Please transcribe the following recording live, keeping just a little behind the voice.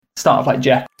start off like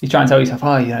Jeff. You try and tell yourself,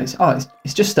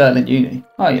 it's just Stirling Uni.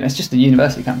 It's just a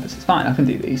university campus. It's fine, I can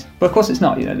do these. But of course it's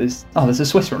not. There's a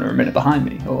Swiss runner a minute behind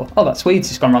me, or that Swede's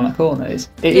just gone around that corner. It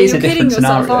is a different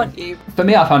scenario. Yourself, aren't you? For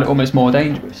me, I found it almost more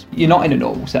dangerous. You're not in a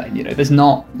normal setting. There's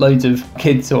not loads of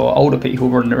kids or older people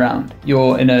running around.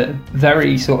 You're in a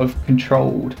very sort of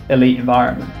controlled elite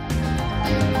environment.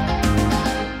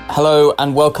 Hello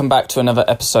and welcome back to another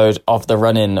episode of The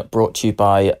Run-In, brought to you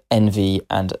by Envy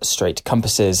and Straight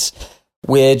Compasses.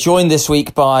 We're joined this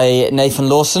week by Nathan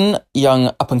Lawson, young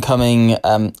up-and-coming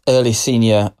early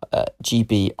senior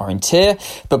GB orienteer.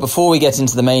 But before we get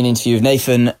into the main interview of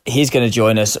Nathan, he's going to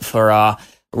join us for our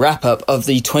wrap-up of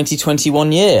the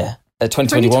 2021 year.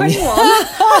 2021?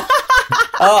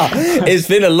 It's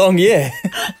been a long year.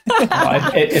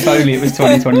 If only it was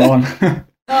 2021.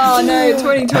 Oh no,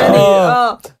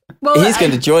 2020. Well, he's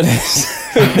going to join us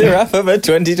for the wrap-up of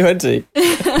 2020.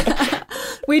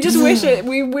 We just wish it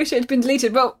had been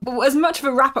deleted. But as much of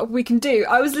a wrap-up we can do,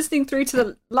 I was listening through to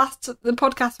the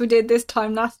podcast we did this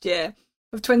time last year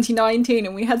of 2019,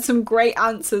 and we had some great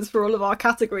answers for all of our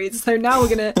categories. So now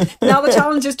now the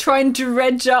challenge is trying to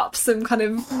dredge up some kind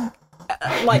of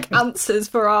answers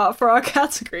for our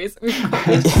categories that we've got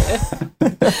this year.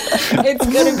 It's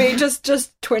going to be just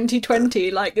 2020.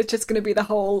 It's just going to be the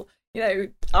whole,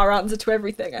 our answer to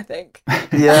everything, I think.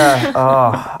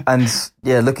 Yeah.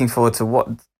 Looking forward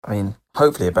to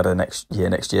hopefully a better next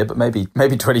year, but maybe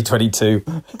 2022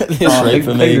 at this rate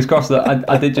for me. Fingers crossed. That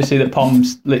I did just see that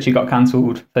POMs literally got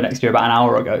cancelled for next year about an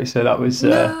hour ago, so that was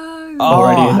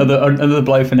already another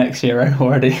blow for next year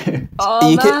already.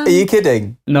 Are you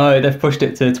kidding? No, they've pushed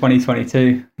it to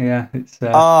 2022. Yeah, it's.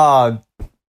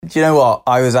 Do you know what?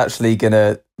 I was actually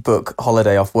gonna book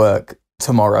holiday off work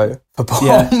tomorrow for POM.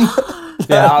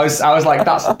 Yeah, I was like,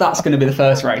 that's going to be the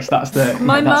first race.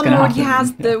 My mum already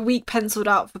has the week penciled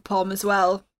out for POM as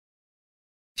well.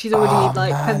 She's already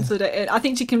penciled it in. I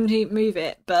think she can move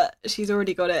it, but she's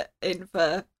already got it in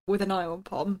with an eye on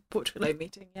POM Portugal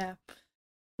meeting. Yeah.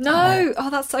 No,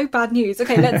 that's so bad news.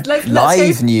 Okay, let's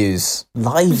live news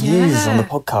on the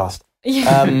podcast.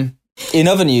 Yeah. In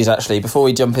other news, actually, before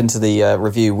we jump into the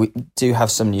review, we do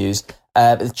have some news.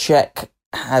 The Czech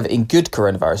in good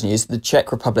coronavirus news, the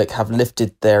Czech Republic have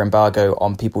lifted their embargo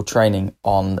on people training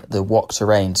on the WOC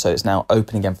terrain, so it's now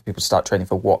open again for people to start training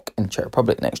for WOC in Czech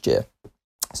Republic next year.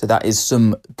 So that is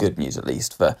some good news, at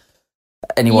least, for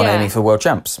anyone aiming for world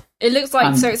champs. It looks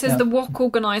like, it says the WOC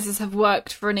organisers have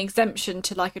worked for an exemption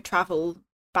to a travel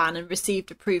ban and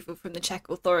received approval from the Czech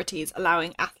authorities,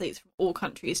 allowing athletes from all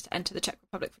countries to enter the Czech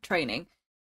Republic for training.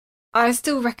 I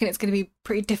still reckon it's going to be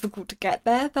pretty difficult to get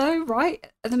there, though, right?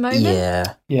 At the moment? Yeah.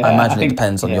 I imagine it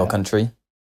depends on your country.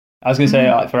 I was going to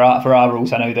say, for our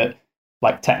rules, I know that,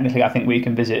 technically, I think we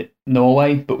can visit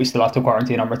Norway, but we still have to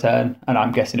quarantine on return, and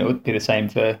I'm guessing it would be the same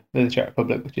for the Czech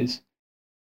Republic, which is,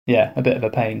 a bit of a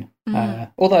pain.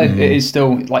 Although it is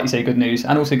still, like you say, good news,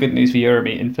 and also good news for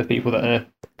Euromeeting for people that are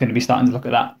going to be starting to look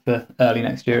at that for early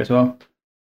next year as well.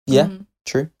 Yeah.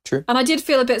 True. And I did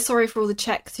feel a bit sorry for all the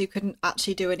Czechs who couldn't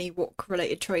actually do any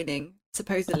WOC-related training,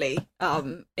 supposedly,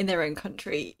 in their own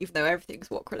country, even though everything's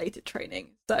WOC-related training.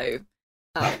 So,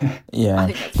 I think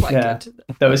that's quite good.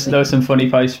 There was some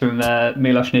funny posts from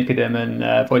Milos Nikodem and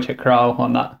Wojciech Kral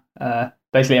on that.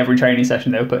 Basically, every training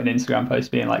session they were putting Instagram posts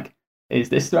being like, "Is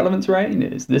this relevant terrain?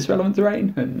 Is this relevant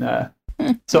terrain?" And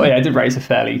it did raise a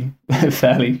fairly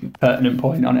pertinent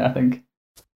point on it, I think.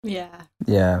 Yeah,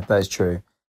 that is true.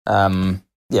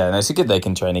 It's good they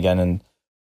can train again, and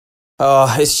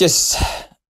it's just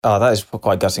that is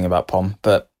quite gutting about POM.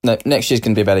 But no, next year's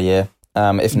going to be a better year.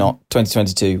 If not,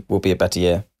 2022 will be a better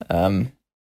year.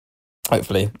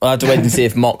 Hopefully, I'll have to wait and see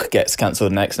if MOC gets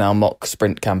cancelled next. Now MOC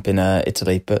sprint camp in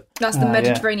Italy, but that's the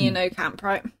Mediterranean O camp,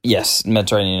 right? Yes,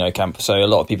 Mediterranean O camp. So a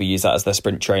lot of people use that as their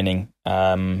sprint training,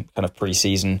 kind of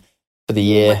pre-season for the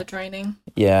year. Weather training.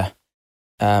 Yeah.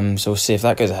 So we'll see if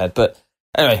that goes ahead, but.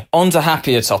 Anyway, on to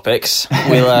happier topics.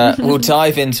 We'll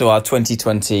dive into our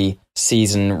 2020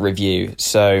 season review.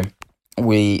 So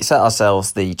we set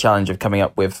ourselves the challenge of coming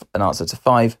up with an answer to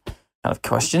 5 kind of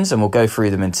questions, and we'll go through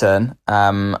them in turn.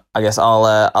 I guess I'll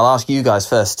ask you guys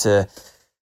first to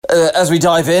as we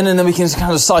dive in, and then we can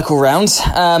kind of cycle round.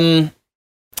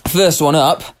 First one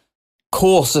up,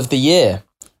 course of the year,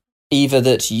 either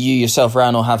that you yourself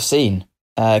ran or have seen.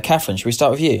 Catherine, should we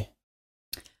start with you?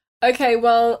 Okay,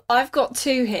 well, I've got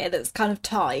 2 here that's kind of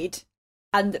tied,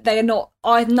 and they are not.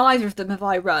 Neither of them have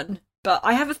I run, but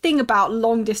I have a thing about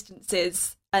long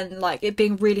distances and it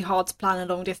being really hard to plan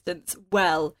a long distance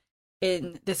well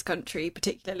in this country,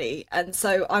 particularly. And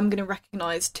so I'm going to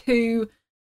recognise 2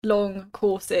 long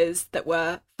courses that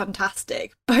were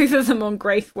fantastic. Both of them on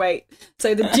Braithwaite.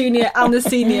 So the junior and the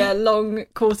senior long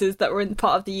courses that were in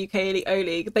part of the UK O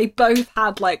League, they both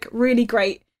had like really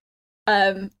great,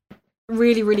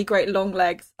 really great long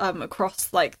legs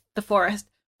across like the forest.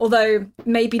 Although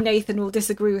maybe Nathan will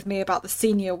disagree with me about the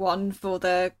senior one for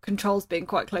the controls being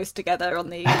quite close together on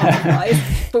the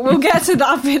butterflies, but we'll get to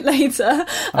that a bit later.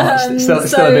 Still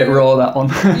a bit raw, that one.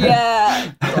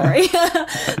 Yeah, sorry.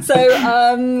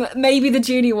 So maybe the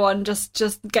junior one just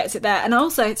gets it there. And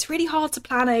also, it's really hard to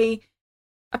plan a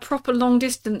proper long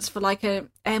distance for like a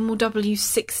MLW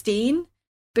 16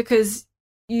 because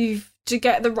you've to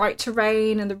get the right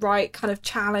terrain and the right kind of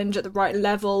challenge at the right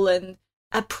level and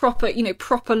a proper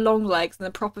long legs and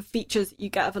the proper features that you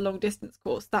get of a long distance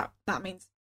course. That means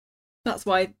that's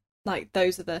why like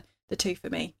those are the two for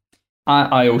me.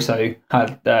 I also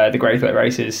had the Braithwaite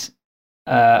races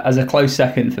as a close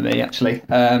second for me, actually.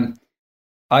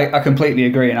 I completely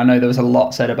agree, and I know there was a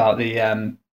lot said about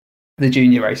the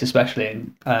junior race especially,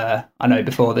 and I know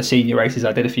before the senior races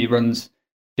I did a few runs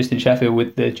just in Sheffield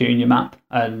with the junior map,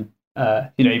 and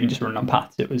even just running on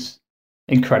paths, it was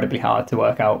incredibly hard to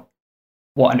work out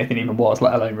what anything even was,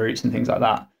 let alone routes and things like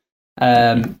that.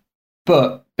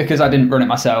 But because I didn't run it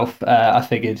myself, I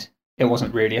figured it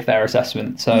wasn't really a fair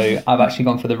assessment. So I've actually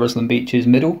gone for the Ruslan Beaches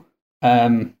middle.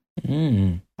 And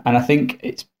I think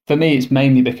it's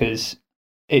mainly because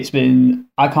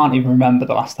I can't even remember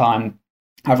the last time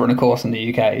I've run a course in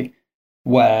the UK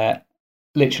where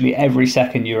literally every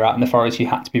second you were out in the forest, you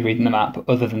had to be reading the map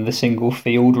other than the single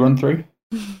field run through.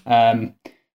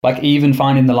 Like even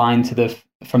finding the line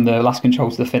from the last control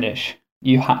to the finish,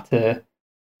 you had to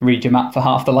read your map for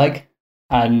half the leg.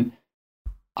 And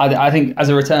I think as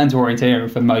a return to orienteering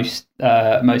for most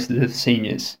of the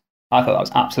seniors, I thought that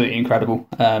was absolutely incredible.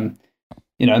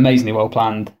 Amazingly well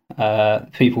planned.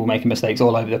 People making mistakes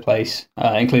all over the place,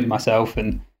 including myself.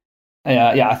 And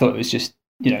I thought it was just,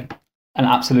 an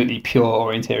absolutely pure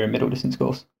orienteering middle distance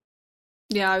course.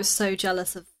 Yeah, I was so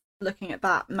jealous of looking at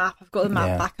that map. I've got the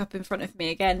map back up in front of me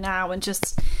again now, and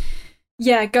just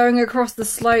going across the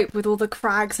slope with all the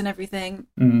crags and everything.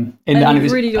 And it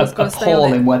was really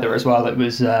appalling weather as well. It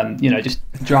was just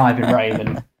driving rain,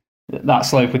 and that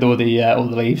slope with all the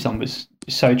leaves on was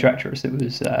so treacherous. It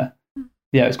was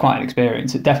it was quite an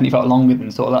experience. It definitely felt longer than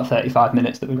sort of that 35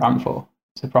 minutes that we ran for.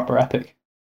 It's a proper epic.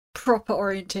 Proper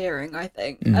orienteering, I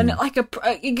think. And like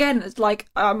again, it's like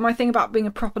my thing about being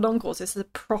a proper long course is a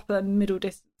proper middle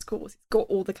distance course. It's got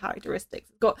all the characteristics.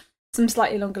 It's got some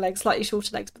slightly longer legs, slightly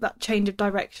shorter legs, but that change of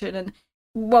direction and,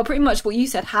 well, pretty much what you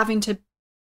said, having to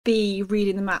be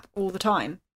reading the map all the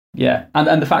time. Yeah,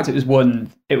 and the fact it was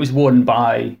won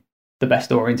by the best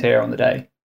orienteer on the day,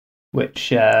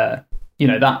 which that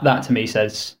to me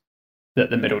says that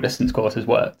the middle distance course has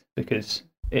worked, because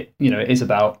it is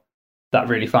about that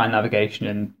really fine navigation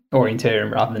and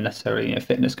orienteering rather than necessarily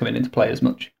fitness coming into play as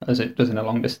much as it does in a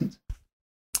long distance.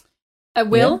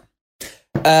 Will?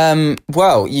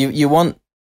 Well, you want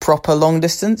proper long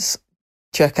distance?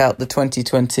 Check out the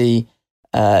 2020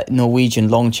 Norwegian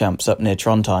long champs up near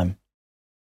Trondheim.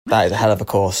 That is a hell of a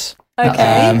course.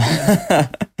 Okay.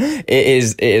 It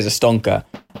is a stonker.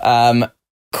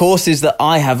 Courses that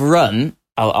I have run,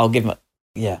 I'll give. I'm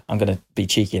going to be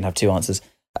cheeky and have two answers.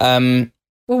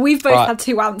 Well, we've both had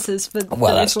two answers for this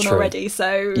one true. already,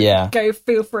 so go,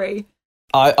 feel free.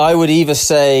 I would either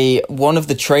say one of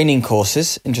the training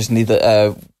courses, interestingly,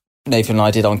 that Nathan and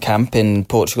I did on camp in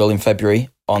Portugal in February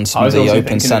on some of the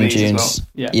open sand dunes.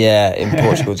 Well. In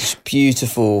Portugal. Just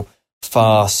beautiful,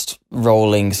 fast,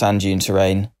 rolling sand dune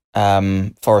terrain,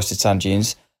 forested sand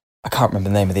dunes. I can't remember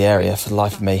the name of the area for the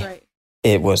life of me. Great.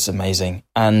 It was amazing.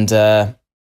 And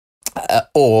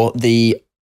or the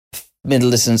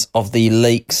middle distance of the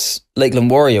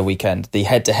Lakeland Warrior weekend, the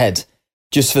head-to-head,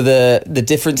 just for the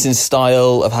difference in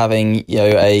style of having an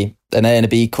A and a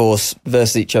B course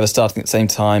versus each other starting at the same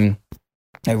time,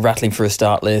 rattling through a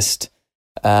start list.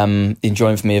 The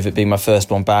enjoyment for me of it being my first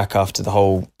one back after the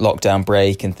whole lockdown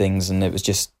break and things, and it was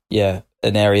just an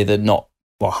area that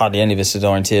hardly any of us had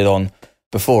orienteered on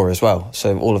before as well.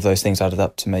 So all of those things added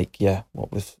up to make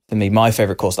what was for me my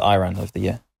favourite course that I ran of the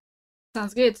year.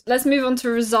 Sounds good. Let's move on to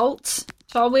results,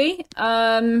 shall we?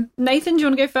 Nathan, do you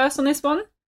want to go first on this one?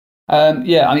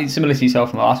 Similar to yourself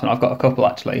on the last one, I've got a couple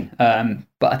actually,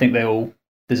 but I think they all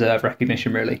deserve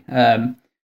recognition really.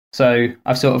 So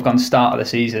I've sort of gone start of the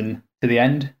season to the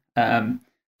end. So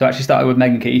I actually started with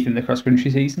Megan Keith in the cross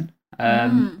country season,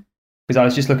 because I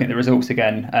was just looking at the results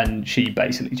again, and she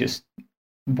basically just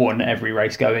won every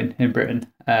race going in Britain.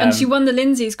 And she won the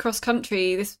Lindsay's cross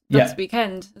country this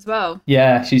weekend as well.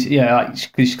 Yeah, she's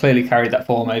clearly carried that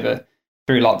form over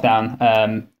through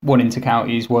lockdown. Won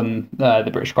inter-counties, won the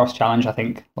British Cross Challenge, I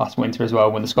think, last winter as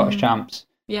well, won the Scottish Champs.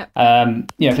 Yeah.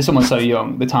 For someone so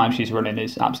young, the time she's running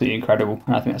is absolutely incredible.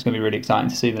 And I think that's going to be really exciting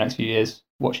to see the next few years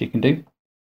what she can do.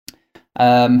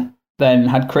 Then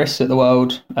had Chris at the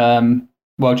World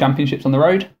Championships on the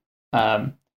road.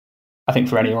 I think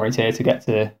for any orienteer to get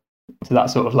to that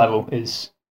sort of level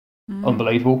is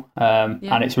unbelievable.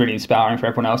 And it's really inspiring for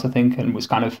everyone else, I think, and was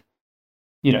kind of,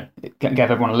 it gave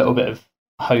everyone a little bit of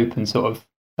hope and sort of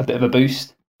a bit of a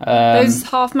boost. Those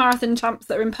half marathon champs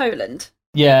that are in Poland.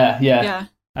 Yeah.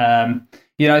 On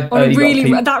a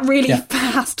really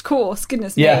fast course.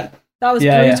 Goodness me, that was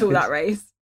brutal. That race.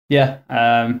 Yeah.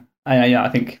 I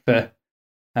think for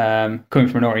coming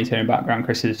from an orienteering background,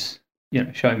 Chris is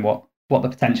showing what the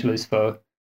potential is for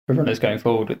runners going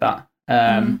forward with that.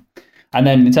 And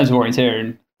then in terms of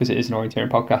orienteering, because it is an orienteering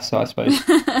podcast, so I suppose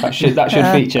that should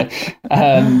feature.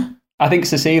 I think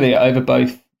Cecilia over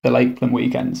both the Lakeland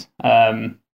weekends.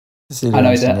 I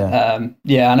know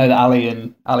that Ali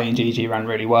and Gigi ran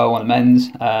really well on the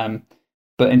men's,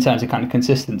 but in terms of kind of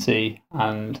consistency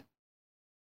and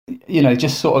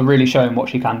just sort of really showing what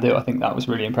she can do, I think that was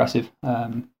really impressive.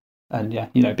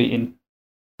 Beating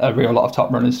a real lot of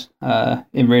top runners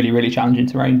in really, really challenging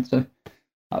terrain. So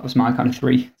that was my kind of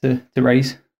 3 to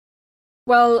raise.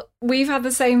 Well, we've had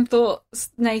the same thoughts,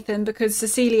 Nathan, because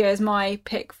Cecilia is my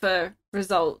pick for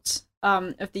result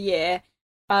of the year.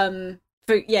 For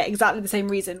exactly the same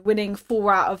reason, winning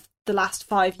 4 out of the last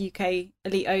 5 UK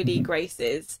Elite O League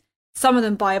races, some of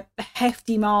them by a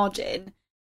hefty margin.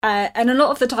 And a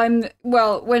lot of the time,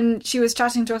 when she was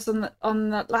chatting to us on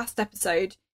that last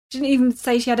episode, she didn't even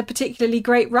say she had a particularly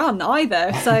great run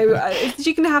either. So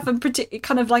she can have a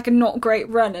kind of like a not great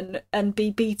run and be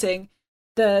beating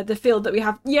the field that we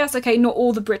have. Yes, okay, not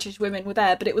all the British women were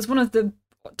there, but it was one of the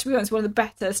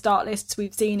better start lists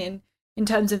we've seen in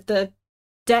terms of the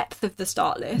depth of the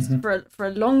start list for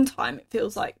a long time, it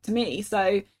feels like to me.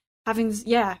 So having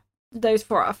those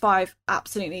 4 out of 5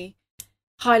 absolutely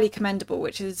highly commendable,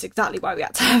 which is exactly why we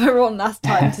had to have her on last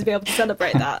time to be able to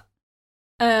celebrate that.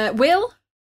 Will?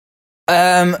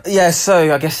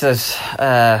 So I guess there's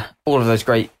all of those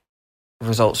great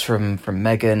results from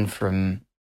Megan, from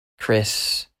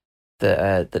Chris,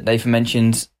 that Nathan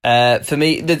mentioned. For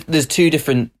me, there's 2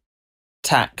 different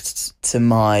tacts to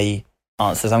my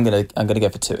answers. I'm gonna go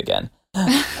for 2 again.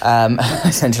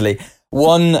 Essentially,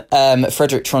 one,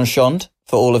 Frederic Tranchond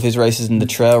for all of his races in the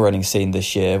trail running scene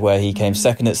this year, where he came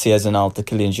second at Ciesenal de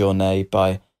Kilian Journée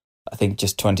by, I think,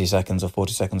 just 20 seconds or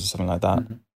 40 seconds or something like that.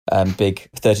 Big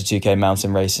 32k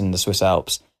mountain race in the Swiss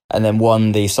Alps, and then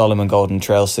won the Solomon Golden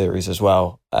Trail Series as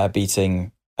well,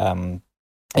 beating all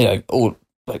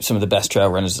some of the best trail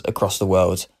runners across the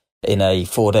world in a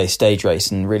 4-day stage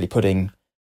race, and really putting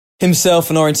himself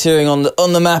and orienteering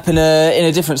on the map in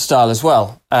a different style as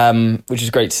well, which is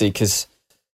great to see, because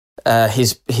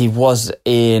he was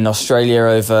in Australia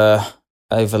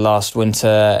over last winter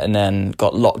and then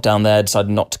got locked down there, decided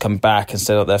not to come back and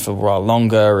stayed up there for a while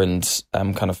longer, and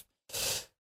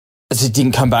as he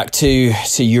didn't come back to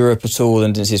Europe at all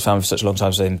and didn't see his family for such a long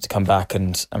time, so him to come back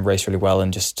and race really well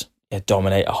and just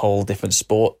dominate a whole different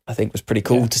sport, I think was pretty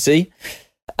cool to see.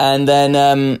 And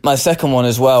then my second one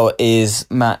as well is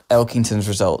Matt Elkington's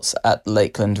results at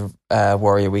Lakeland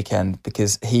Warrior Weekend,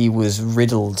 because he was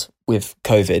riddled with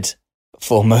COVID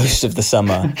for most of the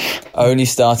summer, only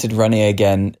started running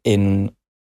again in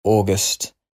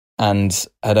August, and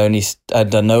had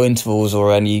done no intervals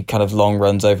or any kind of long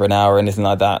runs over an hour or anything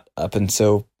like that up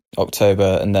until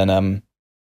October, and then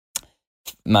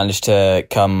managed to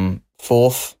come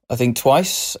 4th, I think,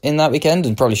 twice in that weekend,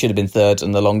 and probably should have been 3rd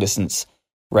in the long distance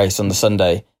race on the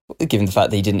Sunday, given the fact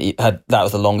that that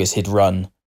was the longest he'd run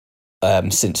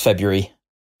since February.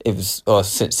 It was, or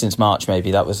since March maybe.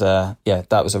 That was a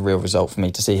real result for me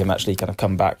to see him actually kind of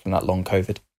come back from that long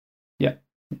COVID. Yeah.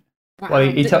 Wow. Well,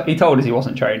 he told us he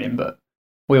wasn't training, but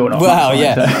we all know. Well,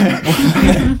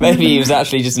 yeah. Maybe he was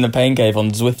actually just in a pain cave on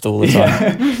Zwift all the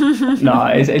time. No,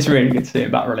 it's really good to see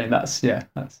him back running. That's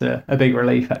a big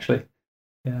relief actually.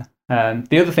 Yeah.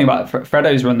 The other thing about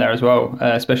Fredo's run there as well,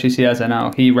 especially Cieza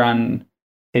now, he ran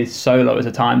his solo as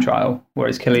a time trial,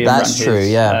 whereas Killian ran his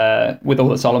with all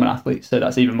the Solomon athletes, so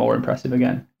that's even more impressive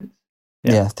again.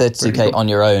 Yeah, 32k cool. On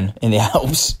your own in the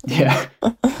Alps. Yeah.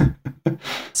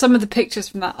 Some of the pictures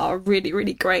from that are really,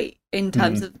 really great in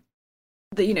terms of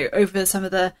over some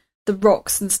of the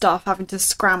rocks and stuff, having to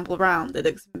scramble around.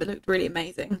 It looked really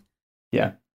amazing.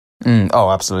 Yeah. Oh,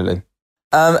 absolutely.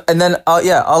 And then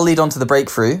I'll lead on to the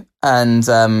breakthrough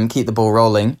and keep the ball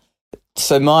rolling.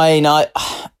 So mine,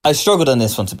 I struggled on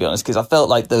this one, to be honest, because I felt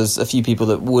like there's a few people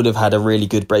that would have had a really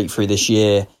good breakthrough this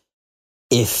year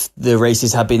if the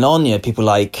races had been on. People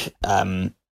like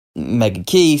Megan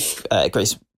Keefe,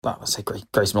 Grace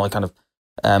Molloy kind of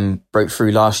broke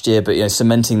through last year, but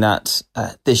cementing that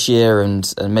this year,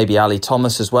 and maybe Ali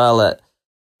Thomas as well at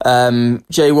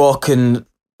Jaywalk and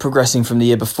progressing from the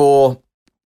year before.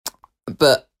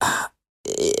 But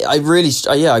I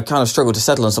kind of struggled to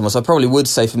settle on someone. So I probably would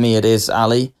say for me it is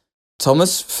Ali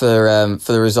Thomas for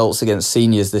the results against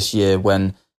seniors this year,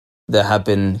 when there had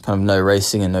been kind of no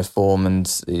racing and no form,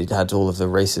 and he had all of the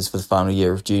races for the final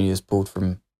year of juniors pulled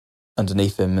from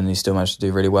underneath him, and he still managed to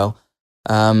do really well.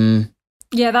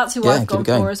 Yeah, that's who I've gone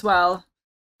for as well.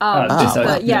 But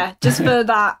just for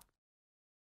that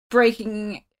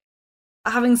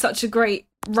having such a great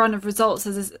run of results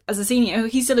as a senior.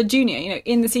 He's still a junior,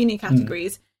 in the senior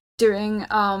categories, doing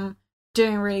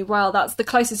really well. That's the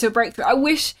closest to a breakthrough. I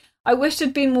wish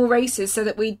there'd been more races so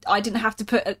that I didn't have to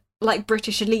put like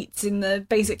British elites in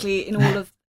in all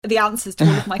of the answers to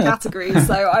all of my categories.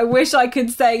 So I wish I could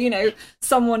say,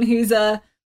 someone who's a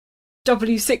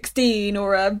W16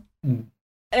 or a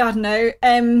I don't know,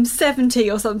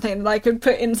 M70 or something that I could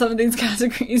put in some of these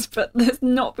categories, but there's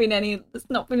not been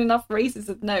enough races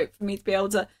of note for me to be able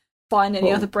to find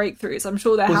any other breakthroughs. I'm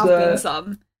sure there have been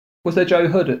some. Was there Joe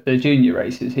Hood at the junior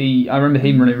races? I remember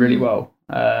him running really well.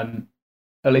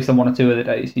 At least on one or two of the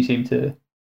days, he seemed to.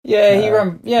 Yeah,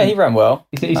 he ran well.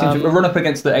 He seemed to run up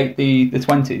against the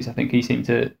 20s. I think he seemed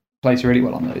to place really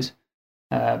well on those.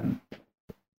 But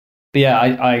yeah,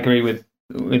 I agree with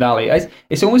Ali.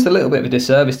 It's almost a little bit of a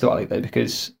disservice to Ali, though,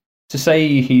 because to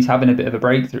say he's having a bit of a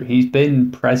breakthrough, he's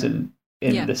been present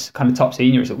in this kind of top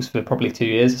senior results for probably 2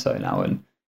 years or so now, and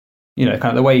kind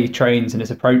of the way he trains and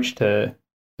his approach to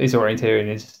his orienteering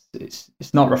is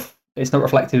it's not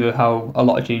reflective of how a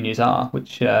lot of juniors are,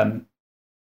 which I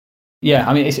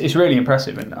mean it's really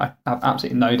impressive, and I have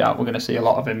absolutely no doubt we're going to see a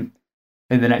lot of him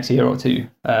in the next year or two.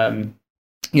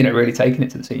 Really taking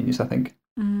it to the seniors, I think.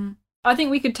 I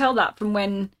think we could tell that from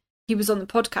when he was on the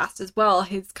podcast as well,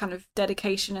 his kind of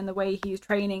dedication and the way he was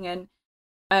training, and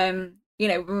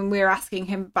when we were asking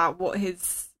him about what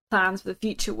his plans for the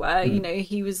future were,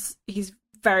 he's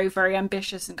very, very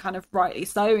ambitious, and kind of rightly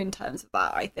so in terms of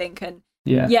that, I think. And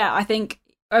I think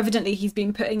evidently he's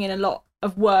been putting in a lot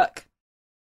of work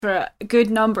for a good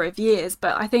number of years,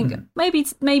 but I think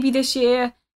maybe this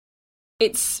year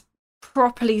it's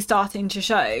properly starting to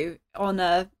show and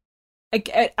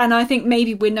I think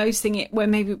maybe we're noticing it where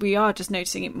maybe we are just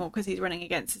noticing it more because he's running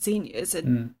against the seniors,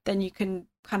 and then you can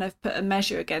kind of put a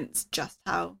measure against just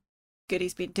how good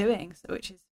he's been doing,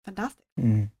 which is fantastic.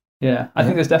 Yeah, I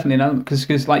think there's definitely an element,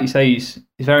 because like you say, he's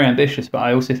very ambitious, but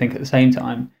I also think at the same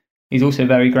time he's also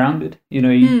very grounded. He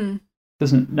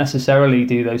doesn't necessarily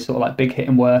do those sort of like big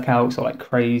hitting workouts or like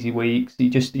crazy weeks.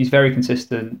 He's very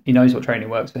consistent. He knows what training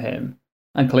works for him,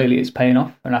 and clearly it's paying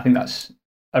off. And I think that's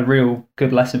a real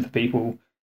good lesson for people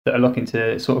that are looking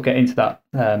to sort of get into that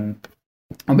or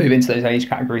move into those age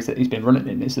categories that he's been running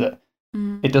in, is that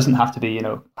it doesn't have to be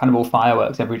kind of all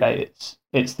fireworks every day.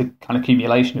 It's the kind of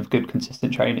accumulation of good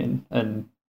consistent training and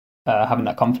having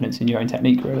that confidence in your own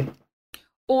technique, really.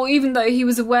 Or even though he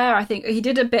was aware, I think he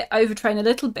did a bit overtrain a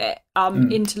little bit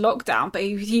into lockdown, but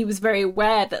he was very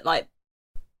aware that, like,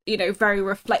 very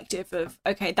reflective of,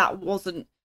 okay,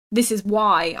 this is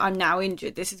why I'm now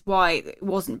injured. This is why it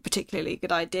wasn't particularly a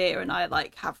good idea, and I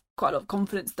have quite a lot of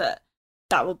confidence that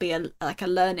will be a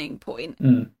learning point.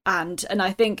 And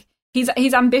I think he's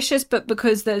ambitious, but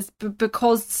because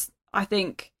I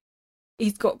think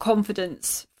he's got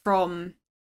confidence from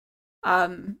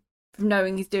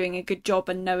knowing he's doing a good job,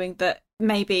 and knowing that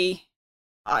maybe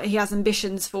he has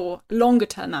ambitions for longer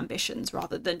term ambitions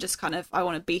rather than just kind of, I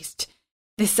want to beast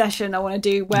this session, I want to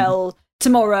do well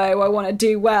tomorrow, I want to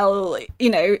do well,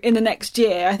 in the next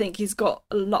year. I think he's got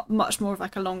much more of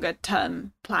like a longer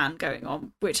term plan going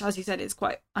on, which, as you said, is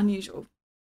quite unusual.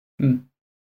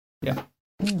 Yeah.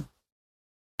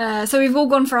 So we've all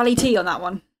gone for Ali T on that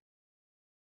one.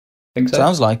 Think so.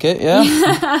 Sounds like it, yeah.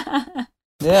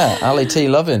 Yeah, Ali T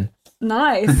loving.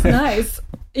 Nice.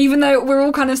 Even though we're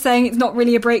all kind of saying it's not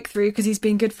really a breakthrough because he's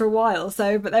been good for a while.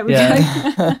 So, but there we go.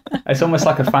 It's almost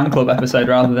like a fan club episode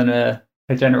rather than a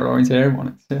general orienteering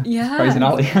one. It's praising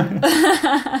Ali.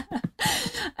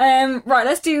 Right,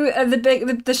 let's do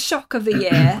the shock of the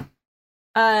year.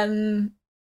 I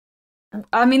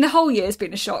mean, the whole year's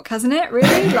been a shock, hasn't it?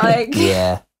 Really, like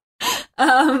yeah.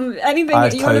 Anything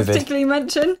that you want to particularly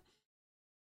mention?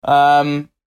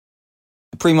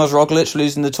 Primož Roglič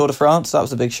losing the Tour de France, that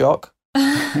was a big shock.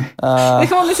 Come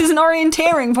on, this is an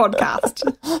orienteering podcast.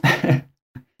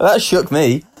 That shook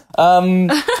me.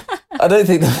 I don't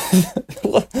think.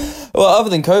 Well, other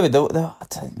than COVID, I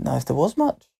don't know if there was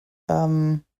much.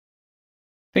 I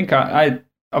think I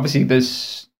obviously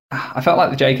there's. I felt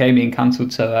like the JK being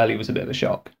cancelled so early was a bit of a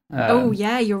shock. Oh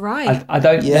yeah, you're right. I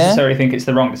don't necessarily think it's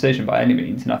the wrong decision by any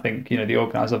means, and I think the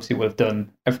organisers obviously would have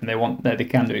done everything they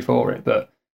can do for it,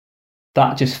 but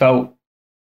that just felt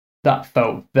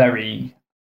very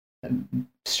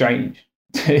strange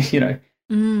to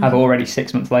have already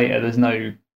 6 months later. There's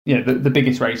no the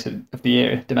biggest race of the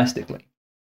year domestically,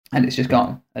 and it's just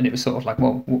gone, and it was sort of like,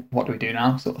 well, what do we do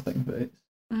now, sort of thing. But it's,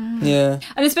 yeah,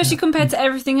 and especially compared to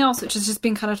everything else, which has just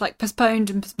been kind of like postponed,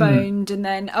 and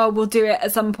then we'll do it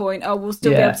at some point. We'll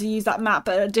still be able to use that map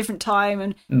at a different time,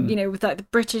 and with like the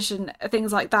British and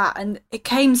things like that. And it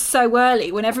came so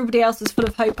early when everybody else was full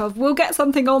of hope of we'll get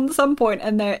something on some point,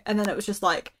 and then it was just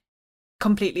like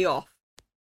completely off.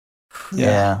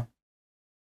 Yeah,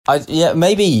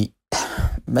 maybe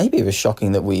it was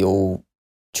shocking that we all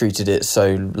treated it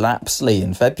so lapsely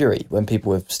in February when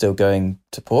people were still going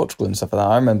to Portugal and stuff like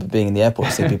that. I remember being in the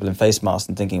airport seeing people in face masks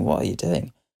and thinking, what are you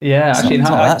doing? Yeah, actually, it's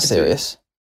not that serious.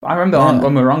 I remember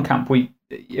when we were on camp,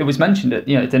 it was mentioned at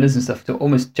dinners and stuff,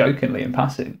 almost jokingly in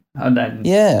passing, and then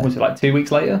was it like 2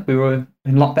 weeks later we were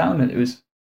in lockdown, and it was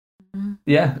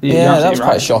that was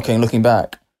quite shocking looking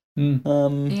back.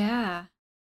 Yeah,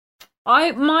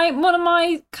 one of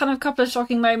my kind of couple of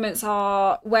shocking moments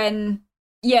are when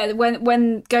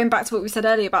going back to what we said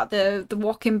earlier about the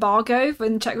walk embargo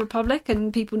in Czech Republic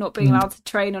and people not being allowed to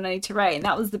train on any terrain.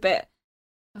 That was the bit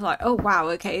of like, oh wow,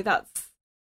 okay, that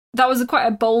was quite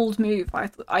a bold move,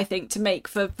 I think, to make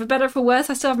for better or for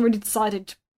worse. I still haven't really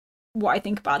decided what I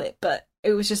think about it, but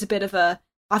it was just a bit of I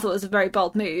thought it was a very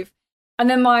bold move. And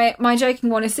then my joking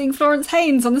one is seeing Florence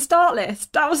Haynes on the start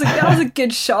list. That was a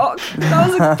good shock. That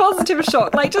was a positive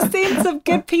shock. Like just seeing some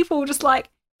good people just like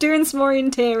doing some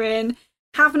orienteering,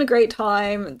 having a great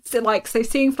time. So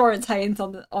seeing Florence Haynes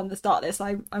on the start list,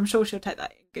 I'm sure she'll take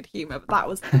that in good humour, but that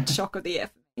was the shock of the year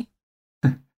for me.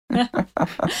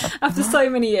 After so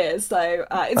many years. So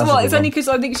it's only because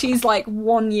I think she's like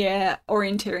 1 year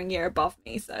orienteering year above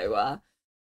me. So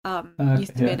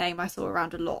used to be a name I saw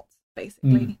around a lot,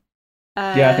 basically.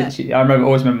 I think I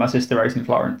always remember my sister racing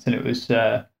Florence, and it was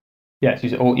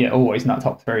she's always in that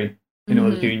top three in all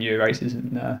the junior races,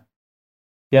 and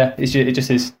it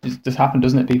just happened,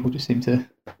 doesn't it? People just seem to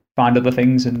find other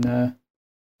things and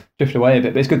drift away a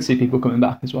bit. But it's good to see people coming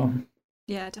back as well.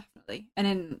 Yeah, definitely, and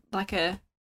in like a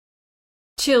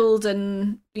chilled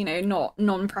and not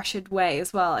non-pressured way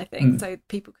as well. I think so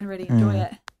people can really enjoy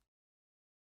it.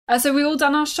 So we all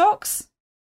done our shocks.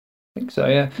 I think so,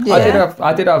 yeah.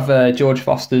 I did have George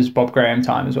Foster's Bob Graham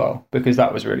time as well, because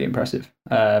that was really impressive.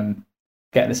 Getting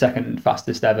the second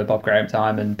fastest ever Bob Graham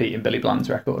time and beating Billy Bland's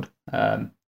record. I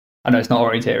know it's not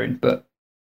orienteering, but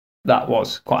that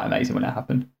was quite amazing when it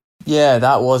happened. Yeah,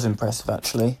 that was impressive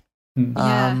actually.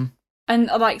 Yeah. And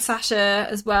like Sasha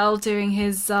as well doing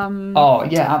his Oh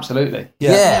yeah, absolutely.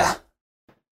 Yeah.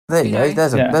 There you go.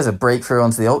 There's a breakthrough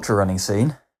onto the ultra running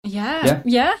scene. Yeah.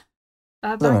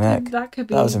 That could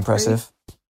be. That was impressive.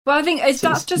 Well, I think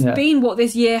that's just been what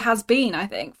this year has been. I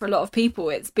think for a lot of people,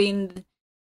 it's been,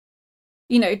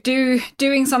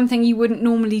 doing something you wouldn't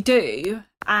normally do,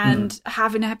 and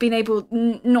having been able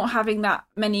not having that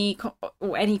many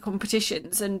or any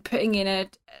competitions, and putting in a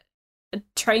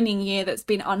training year that's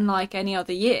been unlike any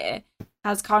other year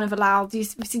has kind of allowed. We've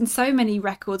seen so many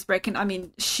records broken. I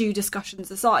mean, shoe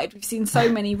discussions aside, we've seen so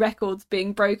many records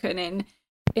being broken in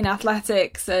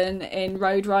athletics and in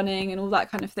road running and all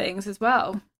that kind of things as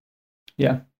well.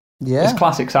 Yeah. It's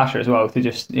classic Sasha as well to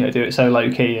just do it so low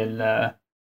key and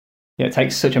it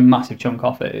takes such a massive chunk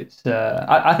off it. It's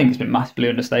I think it's been massively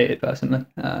understated personally,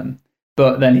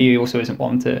 but then he also isn't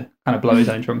one to kind of blow his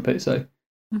own trumpet, so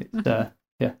it's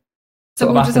so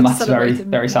we'll just have to very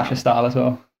very Sasha style as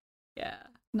well. Yeah,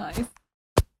 nice.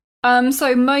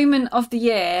 So moment of the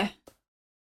year.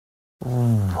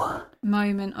 Ooh.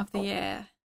 Moment of the year.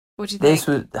 What do you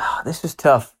think? This was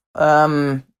tough.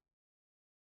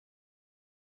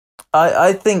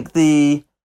 I think the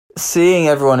seeing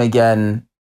everyone again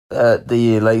at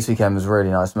the Lakes weekend was a really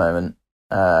nice moment.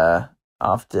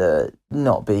 After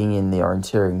not being in the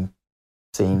orienteering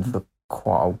scene for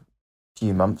quite a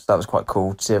few months, that was quite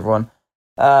cool to see everyone.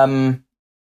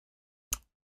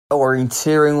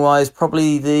 Orienteering wise,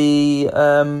 probably the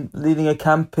leading a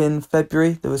camp in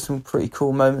February. There were some pretty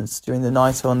cool moments during the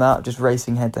night on that, just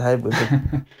racing head to head with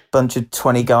a bunch of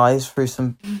 20 guys through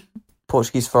some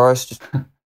Portuguese forest, just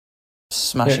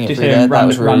smashing it through there. That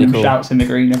was really random cool. Shouts in the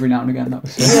green every now and again. That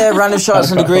was random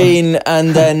shouts in the green,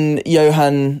 and then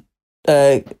Johan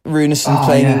Runeson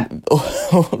playing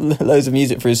loads of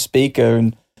music for his speaker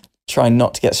and trying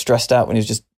not to get stressed out when he's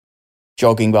just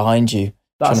jogging behind you.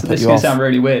 This is going to sound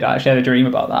really weird. I actually had a dream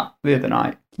about that the other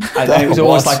night. It was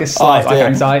almost like a slight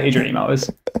anxiety dream.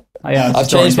 I've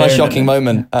changed my shocking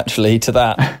moment actually to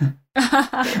that.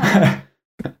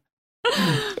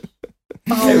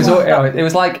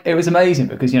 It was amazing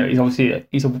because he's obviously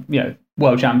he's a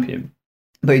world champion,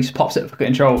 but he just pops it for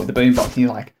control with the boombox, and you're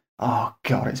like, oh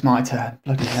god, it's my turn,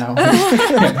 bloody hell!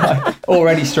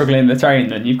 Already struggling in the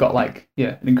train, and you've got an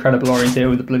incredible orienteer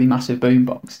with a bloody massive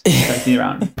boombox taking you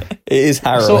around. It is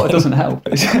harrowing. It sort of doesn't help.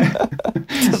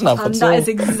 It doesn't help and at that all. is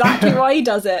exactly why he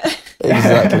does it.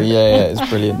 Exactly. Yeah, it's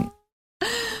brilliant.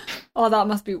 Oh, that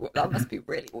must be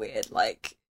really weird.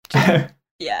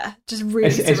 Just really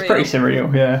surreal. It's pretty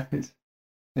surreal.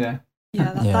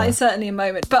 That is certainly a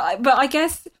moment. But I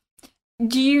guess,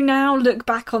 do you now look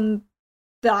back on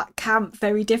that camp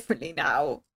very differently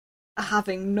now,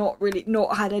 having not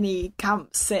had any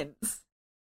camps since?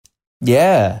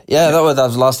 Yeah. That was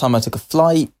the last time I took a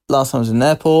flight. Last time I was in an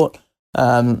airport.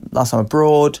 Last time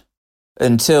abroad.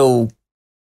 Until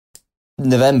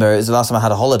November, it was the last time I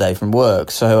had a holiday from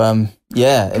work. So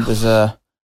it was.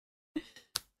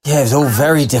 It was all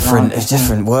very different. It's a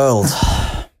different world.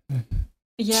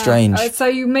 Yeah. Strange.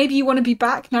 So maybe you want to be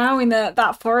back now in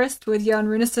that forest with Jan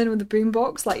Runeson with the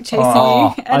boombox, chasing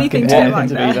you. Anything to get back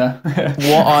there.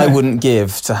 What I wouldn't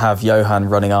give to have Johan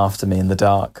running after me in the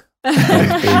dark.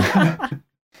 Yeah.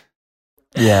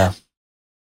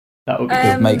 That would be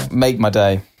good. Make my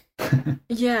day.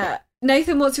 Yeah.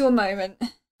 Nathan, what's your moment?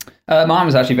 Mine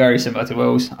was actually very similar to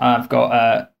Will's. I've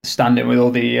got standing with all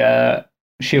the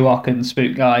Shuok and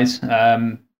Spook guys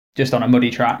just on a muddy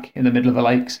track in the middle of the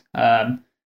lakes.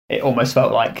 It almost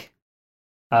felt like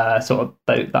sort of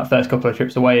that first couple of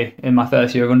trips away in my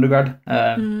first year of undergrad.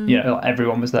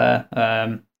 Everyone was there.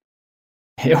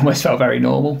 It almost felt very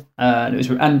normal.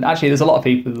 And actually, there's a lot of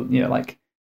people,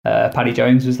 Paddy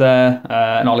Jones was there,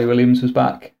 and Ollie Williams was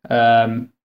back. A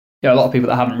lot of people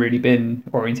that haven't really been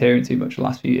orienteering too much the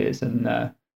last few years, and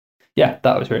that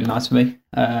was really nice for me.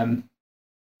 I'm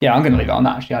going to leave it on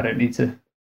that. Actually, I don't need to.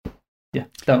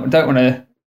 Don't want to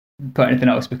put anything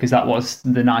else, because that was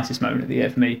the nicest moment of the year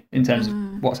for me in terms of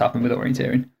what's happened with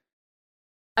orienteering.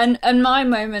 And my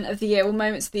moment of the year, or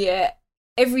moments of the year,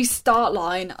 every start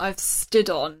line I've stood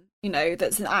on,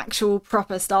 that's an actual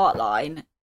proper start line,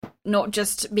 not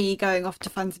just me going off to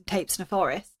find some tapes in a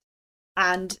forest,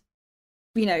 and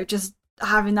just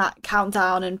having that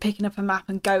countdown and picking up a map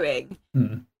and going,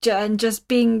 and just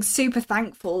being super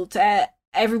thankful to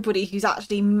everybody who's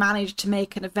actually managed to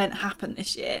make an event happen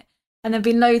this year. And there've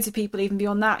been loads of people even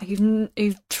beyond that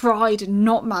who've tried and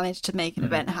not managed to make an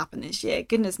event happen this year.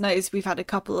 Goodness knows we've had a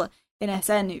couple in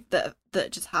SN that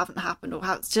just haven't happened, or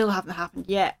still haven't happened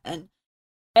yet. And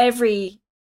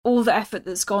all the effort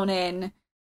that's gone in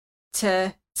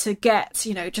to get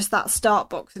just that start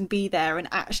box and be there and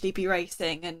actually be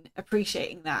racing and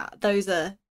appreciating that. Those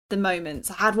are the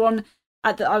moments. I had one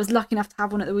I was lucky enough to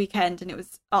have one at the weekend, and it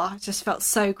just felt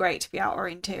so great to be out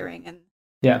orienteering. And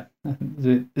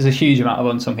there's a huge amount of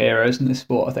unsung heroes in this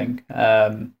sport, I think.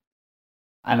 And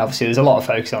obviously there's a lot of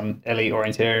focus on elite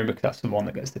orienteering because that's the one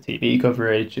that gets the TV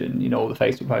coverage and all the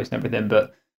Facebook posts and everything.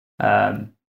 But I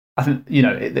think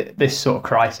this sort of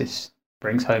crisis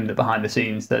brings home that behind the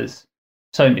scenes there's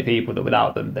so many people that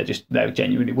without them they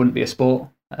genuinely wouldn't be a sport.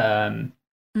 I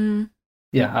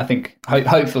think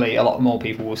hopefully a lot more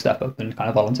people will step up and kind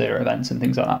of volunteer at events and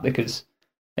things like that, because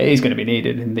it is going to be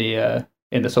needed in the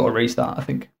sort of restart, I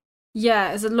think. Yeah,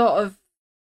 there's a lot of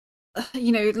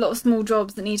small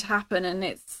jobs that need to happen, and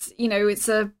it's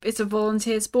a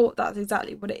volunteer sport. That's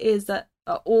exactly what it is at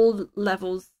all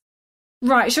levels.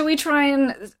 Right, shall we try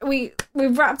and we've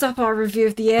wrapped up our review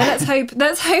of the year. Let's hope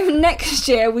next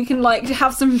year we can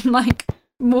have some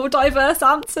more diverse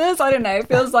answers. I don't know. It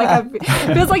feels like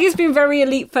it's been very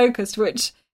elite focused,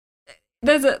 which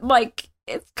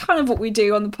it's kind of what we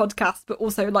do on the podcast, but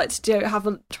also like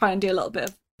to try and do a little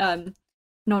bit of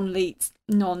non-elite,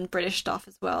 non-British stuff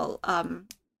as well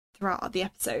throughout the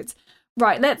episodes.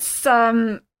 Right, let's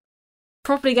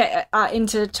properly get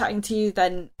into chatting to you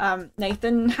then,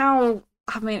 Nathan. How's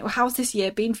this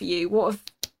year been for you? What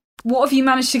have you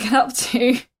managed to get up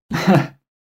to?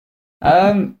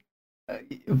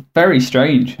 Very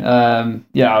strange.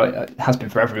 It has been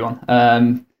for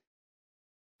everyone.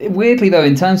 Weirdly though,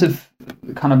 in terms of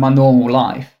kind of my normal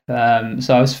life, so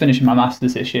I was finishing my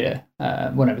masters this year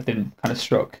when everything kind of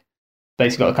struck.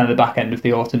 Basically, got kind of the back end of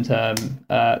the autumn term,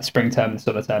 spring term, and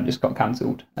summer term just got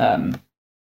cancelled. But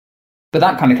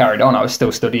that kind of carried on. I was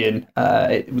still studying.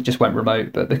 It just went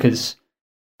remote, but because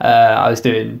I was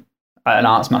doing an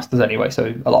arts masters anyway,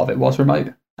 so a lot of it was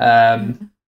remote. That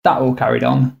all carried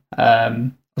on.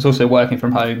 I was also working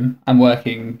from home and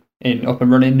working in Up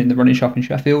and Running in the running shop in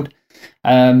Sheffield.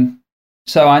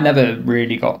 So I never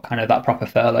really got kind of that proper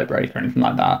furlough break or anything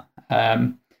like that.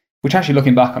 Which actually,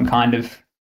 looking back, I'm kind of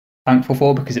thankful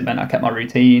for, because it meant I kept my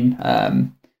routine.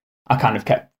 I kind of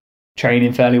kept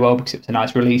training fairly well because it was a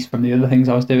nice release from the other things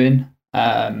I was doing.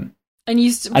 And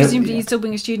presumably, you still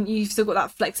being a student, you've still got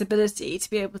that flexibility to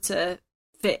be able to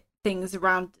fit things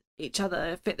around each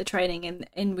other, fit the training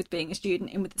in with being a student,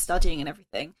 in with the studying and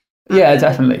everything. Yeah,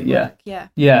 definitely. Yeah.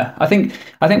 I think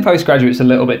postgraduate's a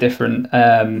little bit different.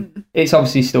 It's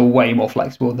obviously still way more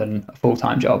flexible than a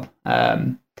full-time job.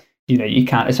 You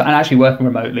can't, and actually working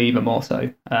remotely even more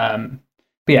so. But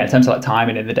yeah, in terms of like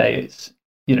timing in the day, it's,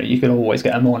 you can always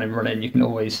get a morning run in. You can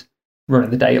always run in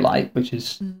the daylight, which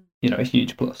is a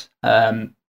huge plus.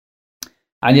 And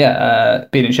yeah,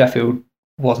 being in Sheffield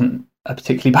wasn't a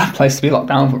particularly bad place to be locked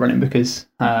down for running, because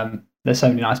there's so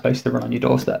many nice places to run on your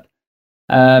doorstep.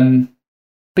 But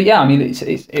yeah, I mean,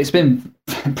 it's been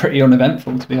pretty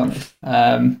uneventful, to be honest.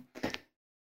 I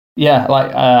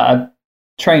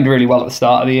trained really well at the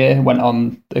start of the year. Went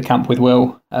on the camp with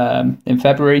Will in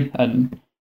February, and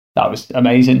that was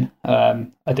amazing.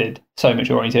 I did so much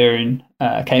orienteering,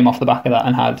 came off the back of that,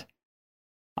 and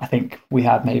I think we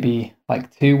had maybe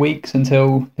like 2 weeks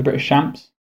until the British Champs.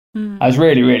 I was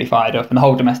really, really fired up, and the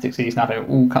whole domestic season, I had it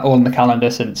all on the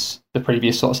calendar since the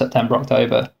previous sort of September,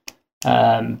 October.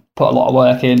 Put a lot of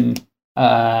work in.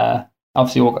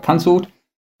 Obviously, all got cancelled.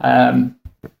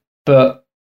 But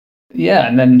yeah,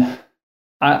 and then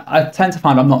I tend to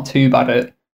find I'm not too bad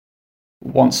at,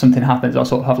 once something happens, I'll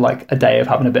sort of have like a day of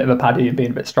having a bit of a paddy and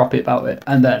being a bit stroppy about it,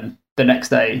 and then the next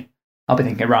day I'll be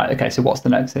thinking, right, okay, so what's the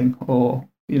next thing, or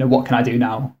what can I do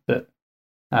now that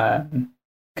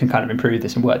can kind of improve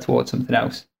this and work towards something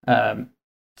else.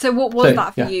 So what was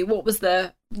that for you? What was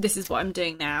this is what I'm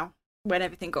doing now, when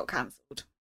everything got cancelled?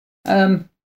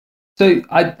 So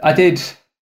I did.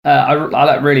 I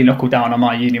like really knuckled down on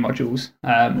my uni modules.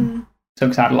 So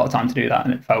because I had a lot of time to do that,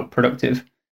 and it felt productive.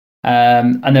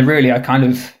 And then really, a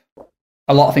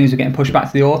lot of things were getting pushed back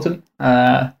to the autumn,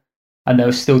 and there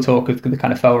was still talk of the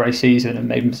kind of fell race season and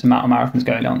maybe some mountain marathons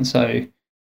going on. So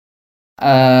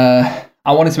I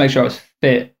wanted to make sure I was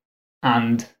fit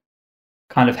and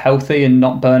kind of healthy and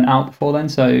not burnt out before then.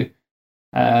 So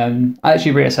I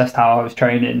actually reassessed how I was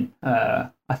training.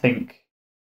 I think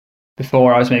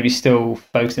before I was maybe still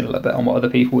focusing a little bit on what other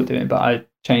people were doing, but I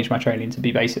changed my training to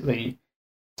be basically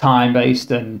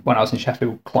time-based, and when I was in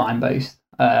Sheffield, climb-based,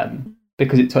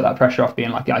 because it took that pressure off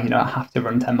being like, I have to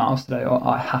run 10 miles today, or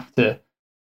I have to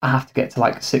get to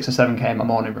like 6 or 7K in my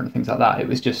morning run, things like that. It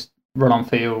was just run on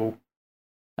feel,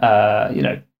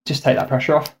 just take that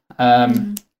pressure off.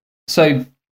 So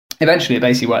eventually it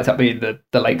basically worked out being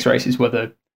the Lakes races were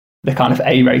the kind of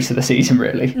A race of the season,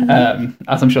 really,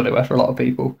 as I'm sure they were for a lot of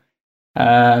people.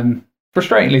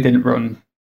 Frustratingly didn't run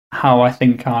how I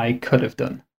think I could have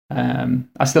done.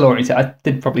 I still oriented. I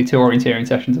did probably 2 orienteering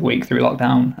sessions a week through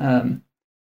lockdown,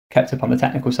 kept up on the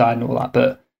technical side and all that,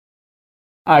 but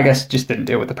I guess just didn't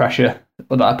deal with the pressure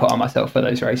that I put on myself for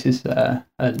those races,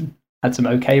 and had some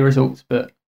okay results,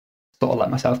 but sort of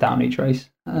let myself down each race.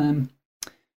 And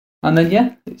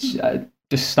then, it's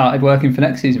just started working for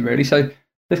next season, really. So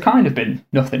there's kind of been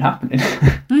nothing happening.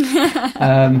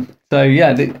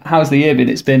 How's the year been?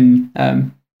 It's been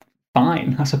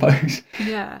fine, I suppose.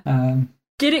 Yeah.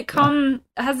 Did it come?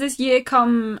 Has this year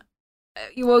come?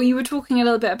 Well, you were talking a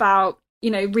little bit about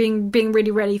being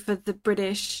really ready for the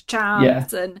British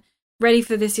Champs and ready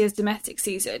for this year's domestic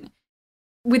season.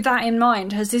 With that in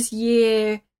mind, has this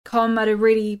year come at a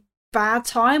really bad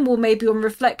time, or maybe on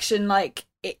reflection, like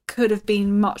it could have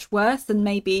been much worse, and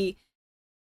maybe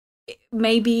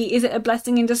is it a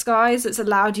blessing in disguise that's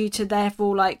allowed you to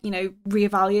therefore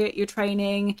reevaluate your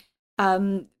training,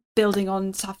 building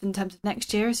on stuff in terms of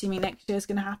next year, assuming next year is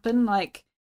going to happen? Like,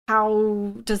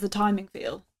 how does the timing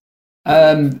feel?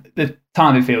 The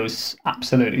timing feels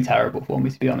absolutely terrible for me,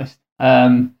 to be honest.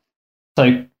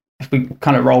 So if we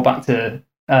kind of roll back to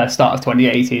start of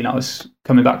 2018, I was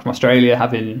coming back from Australia,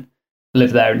 having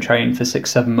lived there and trained for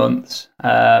 6-7 months.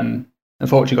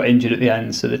 Unfortunately got injured at the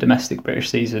end, so the domestic British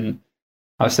season,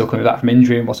 I was still coming back from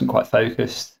injury and wasn't quite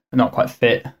focused and not quite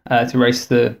fit to race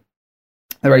the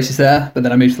races there. But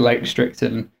then I moved to the Lake District,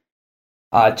 and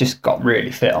I just got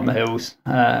really fit on the hills.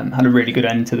 Had a really good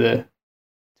end to the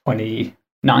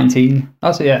 2019.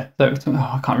 I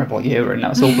can't remember what year we're in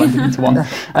now. It's all blended into one.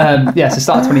 So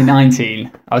start of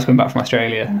 2019, I was coming back from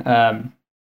Australia.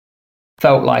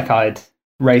 Felt like I'd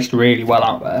raced really well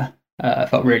out there. I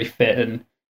felt really fit, and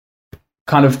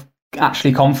kind of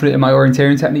actually confident in my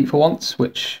orienteering technique for once,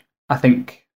 which I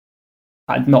think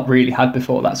I'd not really had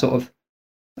before. That sort of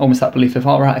almost that belief of,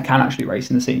 all right, I can actually race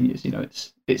in the seniors. You know,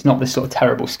 it's not this sort of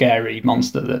terrible, scary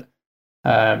monster that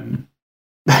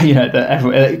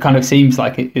it kind of seems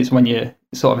like it is when you're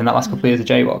sort of in that last couple of years of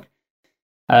JWOG.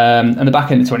 And the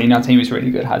back end of 2019 was really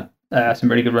good. Had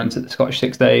some really good runs at the Scottish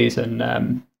 6 days and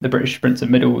the British sprints and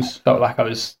middles. Felt like I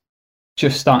was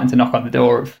just starting to knock on the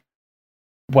door of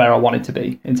where I wanted to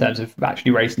be in terms of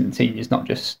actually racing in seniors, not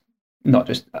just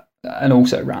an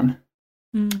also ran.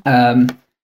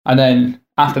 And then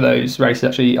after those races,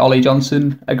 actually, Ollie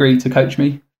Johnson agreed to coach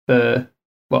me for,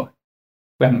 well,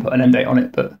 we haven't put an end date on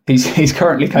it, but he's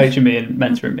currently coaching me and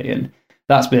mentoring me, and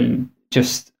that's been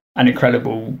just an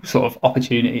incredible sort of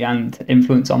opportunity and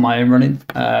influence on my own running.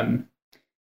 To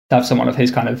have someone of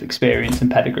his kind of experience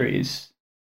and pedigree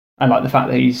and like the fact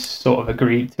that he's sort of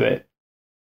agreed to it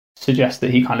suggests that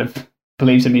he kind of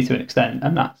believes in me to an extent,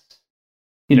 and that's,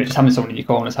 you know, just having someone in your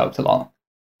corner has helped a lot.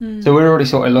 So we're already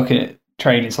sort of looking at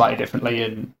training slightly differently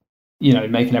and, you know,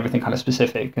 making everything kind of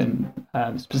specific and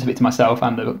specific to myself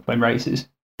and the upcoming races.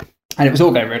 And it was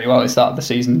all going really well at the start of the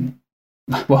season.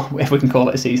 Well, if we can call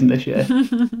it a season this year,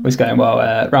 it was going well.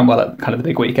 Ran well at kind of the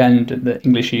big weekend at the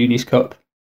English Unis Cup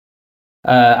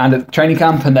and at the training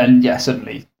camp. And then,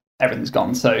 suddenly everything's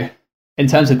gone. So in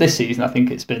terms of this season, I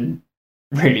think it's been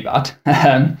really bad.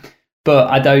 But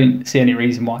I don't see any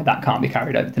reason why that can't be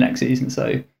carried over to next season.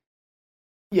 So,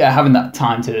 having that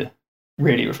time to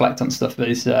really reflect on stuff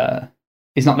is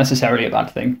not necessarily a bad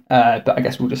thing. But I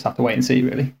guess we'll just have to wait and see,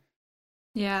 really.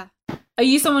 Yeah. Are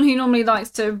you someone who normally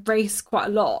likes to race quite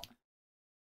a lot?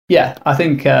 Yeah, I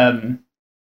think it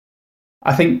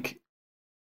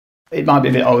might be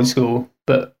a bit old school,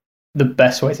 but the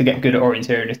best way to get good at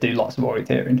orienteering is do lots of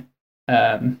orienteering.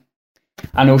 And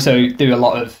also do a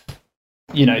lot of,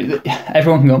 you know,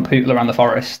 everyone can go and pootle around the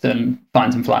forest and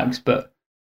find some flags, but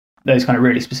those kind of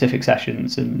really specific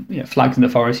sessions and, you know, flags in the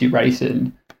forest you race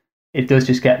in, it does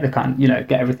just get the kind, you know,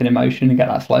 get everything in motion and get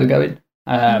that flow going.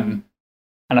 And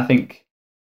I think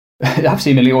I've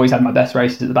seemingly always had my best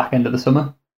races at the back end of the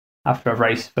summer after I've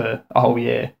raced for a whole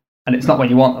year. And it's not when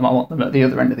you want them, I want them at the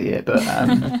other end of the year. But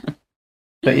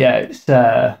but yeah, it's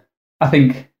I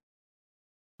think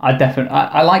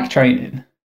I like training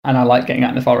and I like getting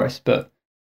out in the forest, but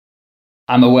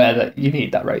I'm aware that you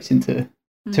need that racing to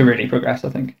really progress, I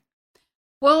think.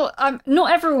 Well,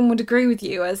 not everyone would agree with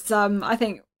you, as I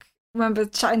think remember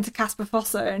chatting to Casper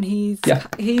Fosser, and he's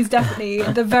definitely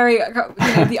the very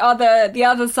the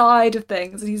other side of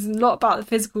things, and he's a lot about the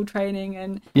physical training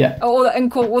and although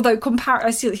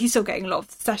he's still getting a lot of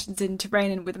sessions in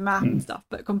training with math and stuff,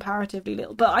 but comparatively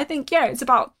little. But I think it's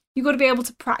about, you've got to be able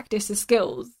to practice the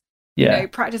skills, you know,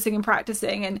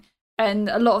 practicing and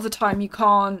a lot of the time you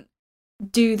can't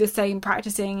do the same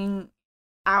practicing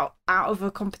out of a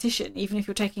competition. Even if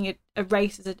you're taking a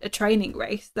race as a training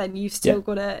race, then you've still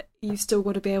got to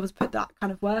be able to put that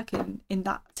kind of work in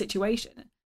that situation.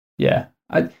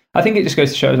 I think it just goes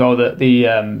to show as well that the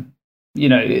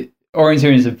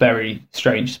orienteering is a very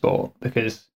strange sport,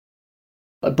 because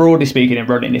broadly speaking, in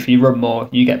running, if you run more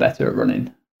you get better at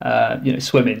running.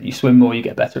 Swimming, you swim more, you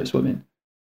get better at swimming.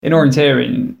 In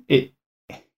orienteering,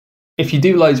 if you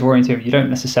do loads of orienteering, you don't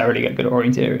necessarily get good at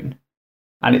orienteering.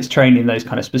 And it's training those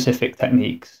kind of specific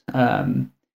techniques and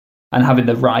having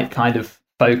the right kind of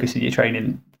focus in your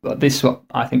training. This is what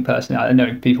I think personally. I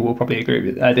know people will probably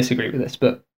disagree with this,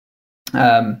 but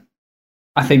I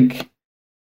think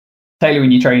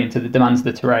tailoring your training to the demands of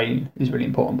the terrain is really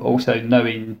important. But also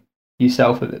knowing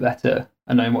yourself a bit better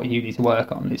and knowing what you need to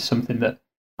work on is something that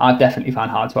I've definitely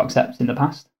found hard to accept in the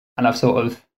past. And I've sort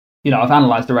of, I've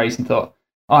analysed the race and thought,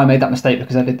 oh, I made that mistake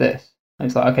because I did this. And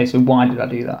it's like, okay, so why did I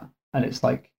do that? And it's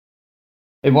like,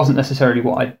 it wasn't necessarily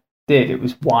what I did, it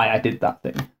was why I did that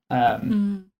thing.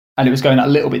 And it was going that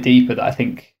little bit deeper that I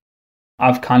think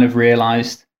I've kind of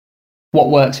realised what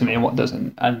works for me and what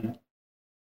doesn't. And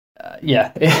I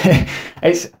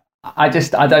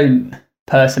don't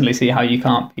personally see how you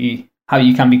can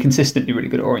be consistently really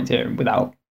good at orienteering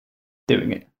without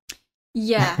doing it.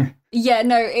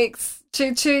 It's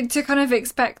to kind of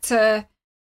expect to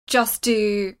just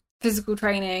do physical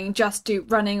training, just do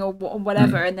running or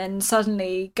whatever, and then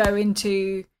suddenly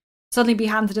be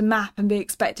handed a map and be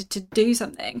expected to do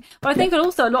something. But I think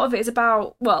also a lot of it is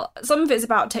about, some of it is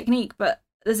about technique, but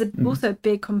there's also a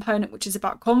big component which is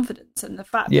about confidence and the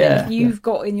fact that if you've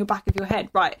got in your back of your head,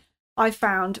 right, I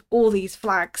found all these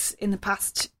flags in the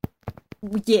past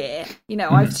year,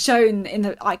 I've shown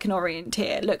I can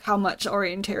orienteer, look how much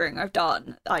orienteering I've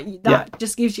done,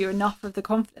 just gives you enough of the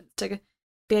confidence to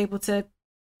be able to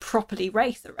properly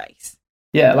race a race.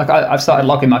 Yeah, like I've started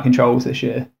logging my controls this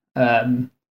year.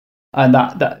 And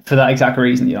that for that exact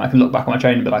reason, you know, I can look back on my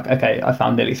training and be like, okay, I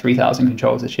found nearly 3,000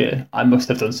 controls this year. I must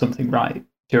have done something right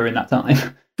during that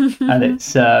time. And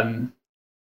it's,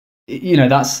 you know,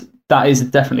 that is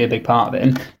definitely a big part of it.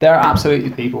 And there are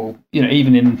absolutely people, you know,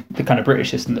 even in the kind of British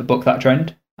system that book that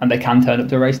trend, and they can turn up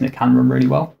to a race and they can run really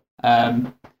well.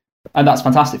 And that's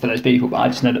fantastic for those people. But I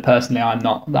just know that personally, I'm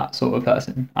not that sort of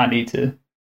person. I need to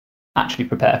actually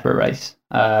prepare for a race.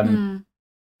 And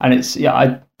it's, yeah,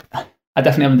 I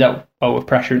definitely haven't dealt well with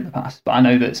pressure in the past, but I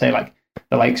know that, say, like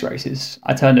the Lakes races,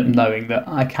 I turned up knowing that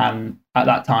I can, at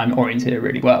that time, orienteer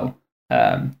really well.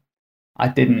 I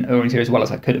didn't orienteer as well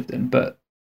as I could have done, but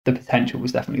the potential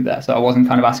was definitely there. So I wasn't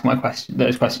kind of asking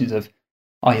those questions of,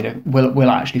 oh, you know, will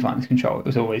I actually find this control? It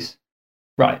was always,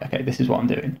 right, okay, this is what I'm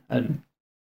doing. And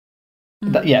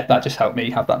that just helped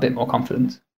me have that bit more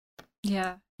confidence.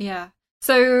 Yeah.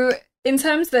 So in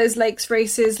terms of those Lakes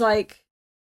races, like,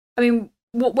 I mean,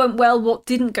 what went well, what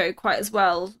didn't go quite as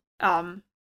well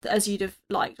as you'd have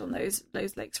liked on those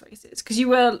Lakes races? Because you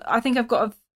were, I think I've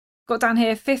got down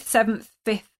here 5th, 7th,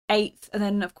 5th, 8th, and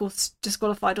then of course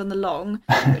disqualified on the long,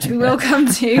 which we will come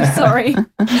to. Sorry.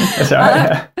 That's all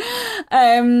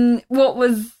right.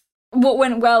 What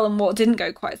went well and what didn't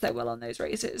go quite so well on those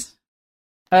races?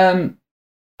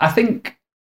 I think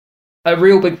a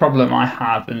real big problem I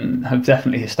have, and have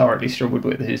definitely historically struggled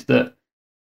with, is that,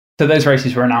 so those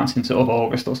races were announced in sort of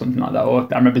August or something like that. Or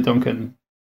I remember Duncan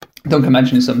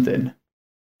mentioning something,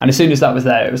 and as soon as that was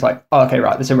there, it was like, oh, okay,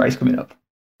 right, there's a race coming up,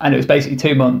 and it was basically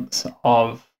 2 months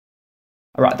of,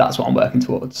 all right, that's what I'm working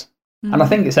towards. And I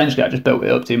think essentially I just built it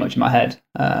up too much in my head,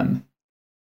 and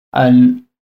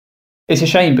it's a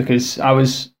shame because I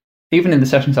was, even in the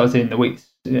sessions I was in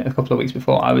a couple of weeks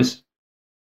before, I was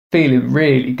feeling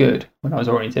really good when I was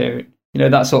orienteering. You know,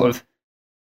 that sort of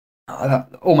that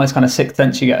almost kind of sixth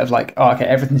sense you get of like, oh, okay,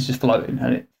 everything's just flowing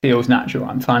and it feels natural.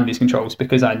 I'm finding these controls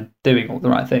because I'm doing all the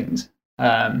right things,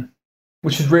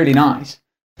 which is really nice.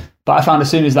 But I found as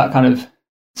soon as that kind of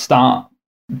start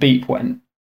beep went,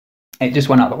 it just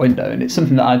went out the window. And it's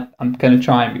something that I'm going to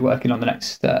try and be working on the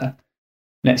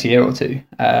next year or two.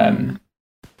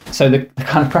 So the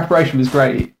kind of preparation was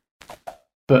great,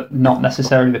 but not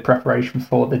necessarily the preparation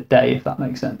for the day, if that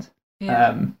makes sense.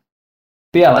 Yeah.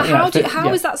 But yeah, like,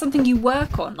 how is that something you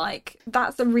work on? Like,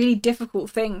 that's a really difficult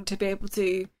thing to be able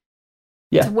to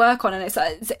work on, and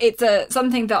it's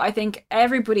something that I think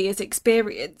everybody has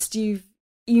experienced. You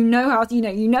know how to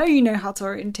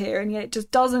orienteer, and yet it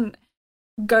just doesn't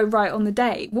go right on the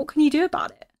day. What can you do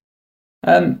about it?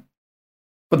 Well,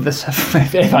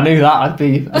 if I knew that, I'd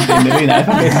be a millionaire.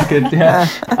 If I could,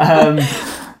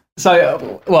 yeah.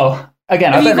 So, well.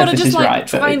 Again, I don't know if this is right.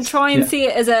 Try and see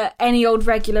it as any old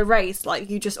regular race, like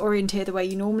you just orienteer the way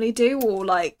you normally do, or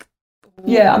like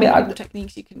the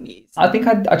techniques you can use. I think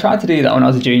I tried to do that when I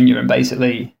was a junior, and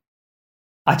basically,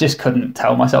 I just couldn't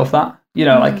tell myself that. You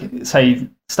know, like say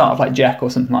start off like Jack or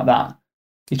something like that.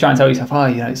 You try and tell yourself,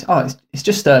 it's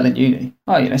just Stirling Uni.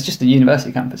 Oh, you know, it's just a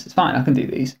university campus. It's fine. I can do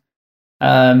these.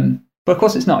 But of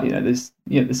course, it's not. You know, there's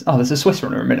a Swiss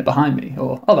runner a minute behind me,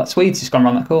 or that Swede's just gone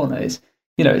around that corner.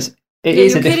 It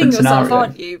is a different scenario. Yourself,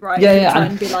 aren't you? Right? Yeah.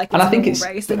 And be like, and I think it's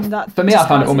race, and for me. I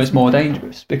find it almost more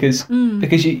dangerous because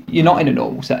you're not in a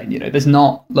normal setting. You know, there's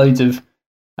not loads of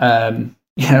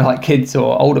like kids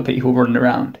or older people running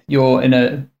around. You're in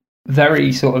a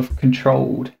very sort of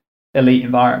controlled elite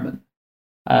environment,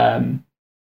 and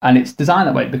it's designed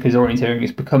that way because orienteering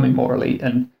is becoming more elite,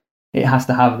 and it has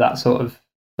to have that sort of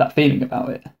that feeling about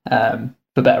it,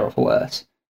 for better or for worse.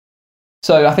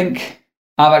 So I think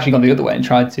I've actually gone the other way and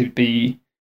tried to be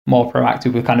more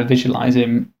proactive with kind of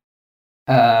visualizing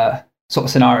sort of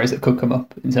scenarios that could come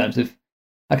up in terms of,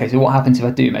 okay, so what happens if I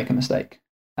do make a mistake?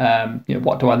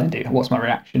 What do I then do? What's my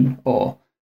reaction? Or,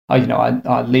 I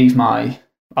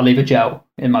leave a gel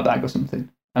in my bag or something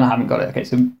and I haven't got it. Okay,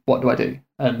 so what do I do?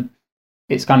 And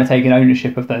it's kind of taking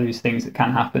ownership of those things that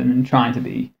can happen and trying to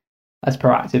be as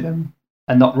proactive and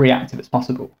not reactive as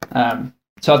possible.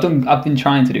 So I've been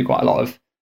trying to do quite a lot of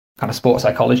kind of sports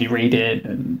psychology reading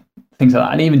and things like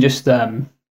that, and even just when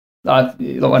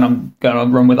I'm going on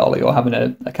a run with Ollie or having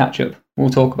a catch up, we'll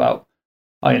talk about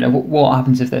what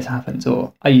happens if this happens,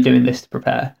 or are you doing this to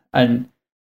prepare? And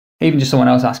even just someone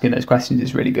else asking those questions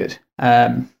is really good,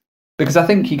 because I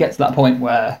think you get to that point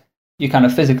where your kind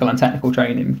of physical and technical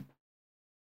training,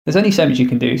 there's only so much you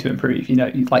can do to improve.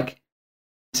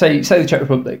 Say the Czech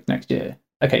Republic next year,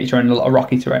 okay, you're training a lot of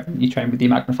rocky terrain, you train with your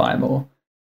magnifier more.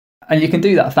 And you can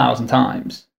do that 1,000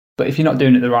 times, but if you're not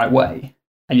doing it the right way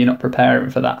and you're not preparing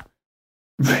for that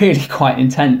really quite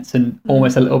intense and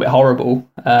almost a little bit horrible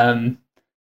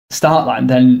start line,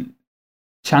 then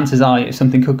chances are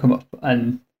something could come up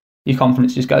and your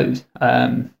confidence just goes.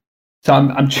 So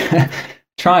I'm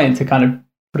trying to kind of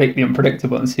predict the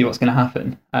unpredictable and see what's going to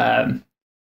happen. And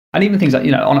even things like,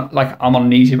 I'm on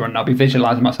an easy run, I'll be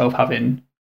visualizing myself having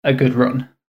a good run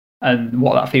and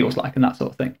what that feels like and that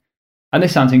sort of thing. And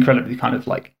this sounds incredibly kind of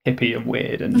like hippie and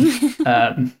weird. And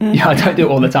I don't do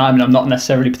it all the time and I'm not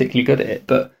necessarily particularly good at it.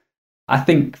 But I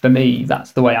think for me,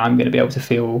 that's the way I'm going to be able to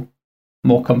feel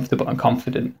more comfortable and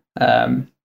confident.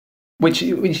 Which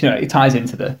it ties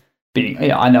into the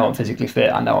being, I know I'm physically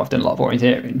fit. I know I've done a lot of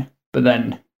orienteering. But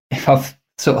then if I've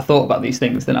sort of thought about these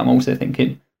things, then I'm also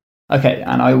thinking, okay,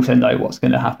 and I also know what's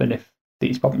going to happen if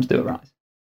these problems do arise.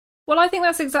 Well, I think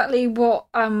that's exactly what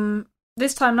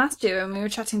this time last year when we were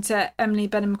chatting to Emily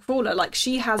Benham-McFawler, like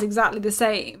she has exactly the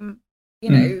same,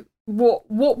 what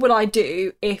will I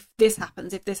do if this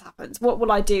happens, What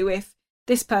will I do if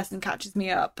this person catches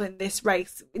me up in this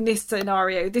race, in this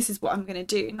scenario, this is what I'm going to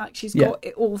do. And like she's got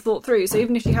it all thought through. So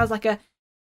even if she has like a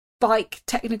bike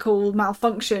technical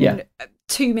malfunction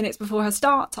 2 minutes before her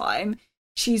start time,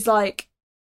 she's like,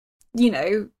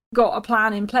 got a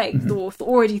plan in place or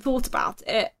already thought about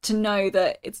it to know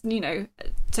that it's,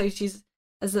 so she's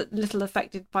as little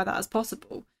affected by that as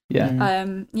possible.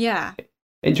 Yeah.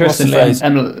 Interestingly,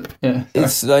 Emily,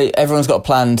 it's like everyone's got a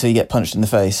plan until you get punched in the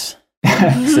face.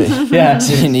 So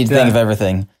you need to think of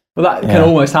everything. Well, that can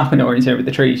almost happen oriented with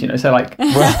the trees, So like,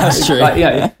 that's true. Like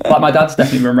my dad's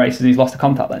definitely run races and he's lost a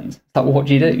contact lens. It's like, well, what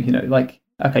do you do? Like,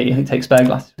 okay, you take spare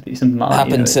glasses with you, something like that.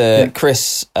 Happened to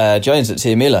Chris Jones at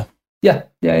Tia Miller. Yeah.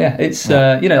 It's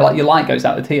like your light goes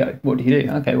out the TO. What do you do?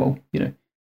 Okay, well,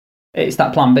 it's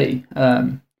that plan B.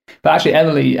 But actually,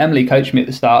 Emily coached me at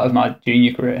the start of my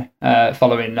junior career.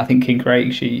 Following, I think King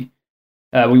Craig,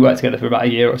 we worked together for about a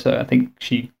year or so. I think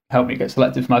she helped me get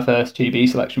selected for my first GB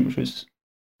selection, which was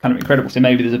kind of incredible. So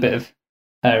maybe there's a bit of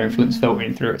her influence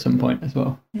filtering through at some point as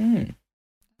well. That's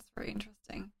very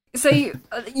interesting. So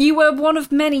you were one of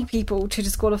many people to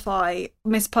disqualify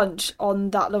Miss Punch on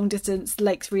that long distance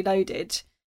Lakes Reloaded.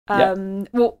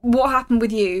 What happened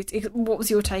with you? What was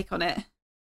your take on it?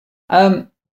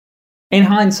 In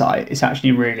hindsight, it's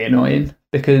actually really annoying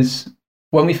because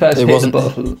when we first it wasn't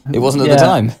at the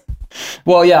time.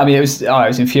 Well, yeah, I mean, it was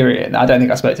infuriating. I don't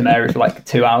think I spoke to Mary for like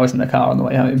 2 hours in the car on the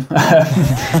way home.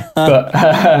 But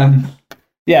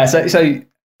so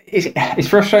it's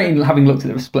frustrating having looked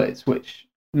at the splits, which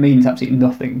means absolutely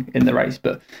nothing in the race.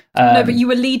 But no, but you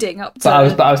were leading up to.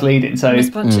 But I was leading, so Miss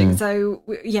Punching. So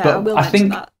I will mention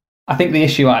that. I think the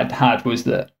issue I'd had was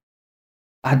that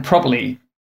I'd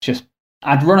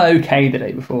run okay the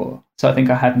day before, so I think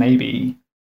I had maybe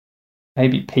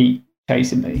Pete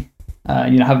chasing me.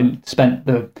 Having spent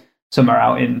the summer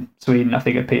out in Sweden, I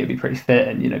figured Pete would be pretty fit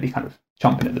and be kind of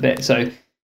chomping at the bit. So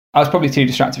I was probably too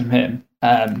distracted from him.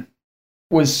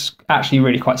 Was actually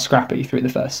really quite scrappy through the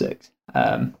first 6.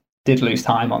 Did lose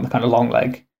time on the kind of long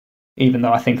leg, even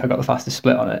though I think I got the fastest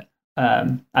split on it.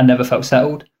 I never felt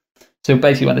settled. So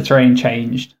basically, when the terrain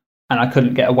changed and I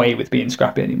couldn't get away with being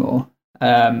scrappy anymore,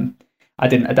 I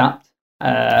didn't adapt.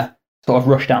 Sort of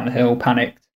rushed down the hill,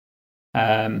 panicked.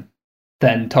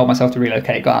 Then told myself to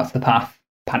relocate, got out to the path,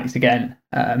 panicked again.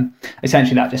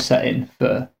 Essentially, that just set in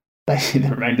for basically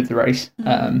the remainder of the race.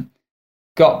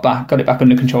 Got it back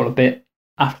under control a bit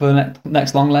after the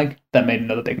next long leg, then made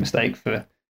another big mistake for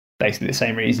basically the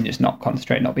same reason, just not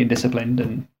concentrating, not being disciplined.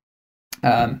 And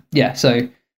so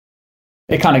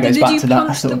it kind of goes back to that. Did you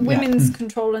punch the women's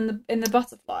control in the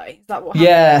butterfly? Is that what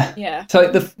happened? Yeah. So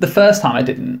the first time I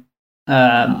didn't.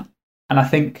 And I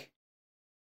think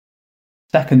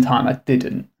second time I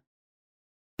didn't,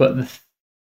 but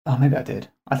maybe I did.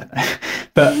 I don't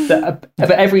know.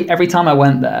 But every time I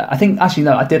went there, I think actually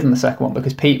no, I did on the second one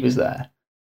because Pete was there,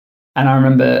 and I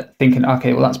remember thinking,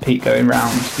 okay, well that's Pete going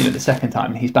round, the second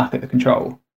time, and he's back at the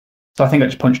control. So I think I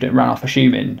just punched it and ran off,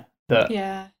 assuming that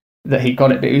he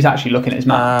got it, but he was actually looking at his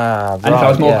map. And if I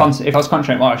was if I was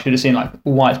concentrating more, I should have seen like,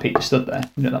 well, why is Pete just stood there?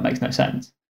 That makes no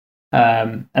sense.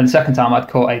 And the second time I'd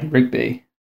caught Aidan Rigby,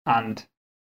 and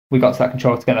we got to that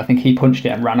control together. I think he punched it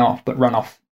and ran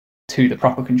off to the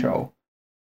proper control.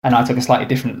 And I took a slightly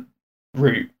different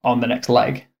route on the next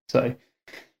leg. So,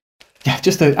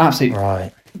 just an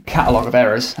absolute catalogue of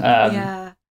errors.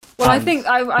 Well, I think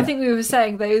we were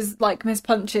saying those like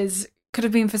mispunches could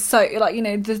have been for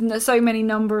there's so many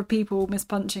number of people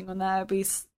mispunching on there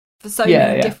for so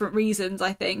many different reasons,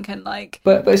 I think, and like.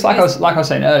 But it's like I was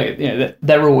saying earlier, that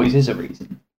there always is a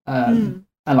reason. And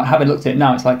like having looked at it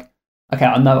now, it's like, okay,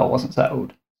 I know I wasn't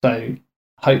settled, so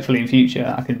hopefully in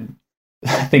future I can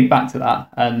think back to that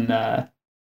and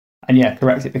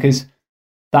correct it, because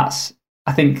that's,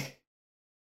 I think,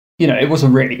 it was a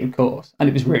really good course and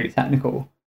it was really technical.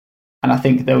 And I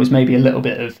think there was maybe a little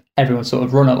bit of everyone sort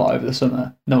of run a lot over the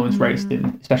summer. No one's raced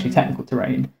in especially technical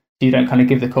terrain. So you don't kind of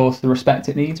give the course the respect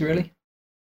it needs, really.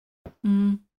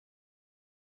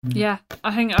 Yeah,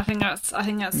 I think that's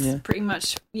pretty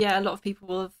much, a lot of people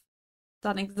will have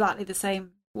done exactly the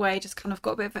same way, just kind of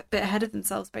got a bit ahead of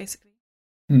themselves, basically.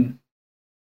 We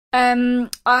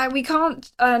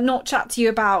can't not chat to you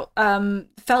about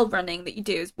fell running that you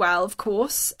do as well, of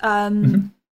course.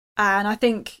 And I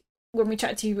think when we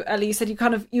chatted to you earlier, you said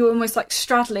you were almost like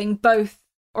straddling both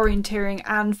orienteering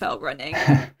and fell running.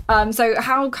 So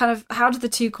how do the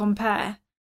two compare?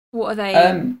 What are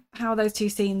they? How are those two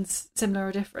scenes similar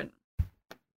or different?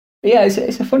 Yeah, it's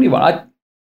a funny one.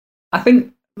 I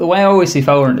think the way I always see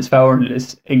fell running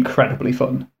is incredibly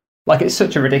fun. Like, it's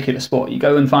such a ridiculous sport. You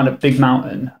go and find a big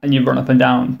mountain and you run up and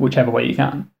down whichever way you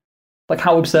can. Like,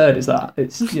 how absurd is that?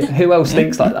 It's who else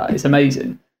thinks like that? It's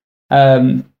amazing.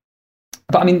 But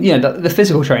I mean, the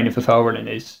physical training for fell running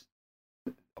is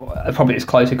probably as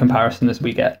close a comparison as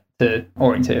we get to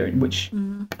orienteering, which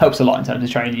helps a lot in terms of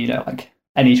training. Like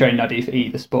any training I do for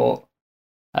either sport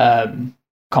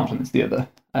complements the other.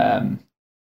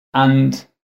 And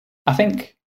I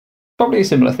think probably a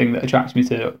similar thing that attracts me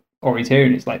to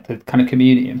orienteering is like the kind of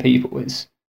community and people is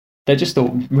they're just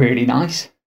all really nice.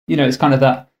 It's kind of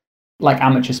that like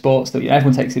amateur sports that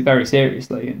everyone takes it very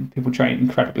seriously and people train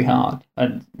incredibly hard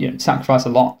and sacrifice a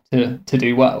lot to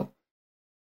do well.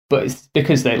 But it's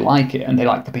because they like it and they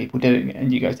like the people doing it,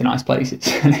 and you go to nice places,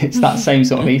 and it's that same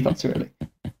sort of ethos, really.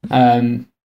 And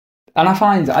I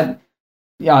find I'm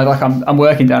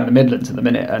working down in the Midlands at the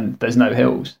minute, and there's no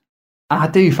hills. And I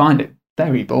do find it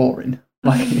very boring.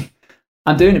 Like,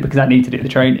 I'm doing it because I need to do the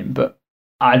training, but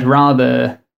I'd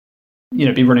rather,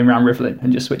 be running around Rivelin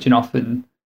and just switching off and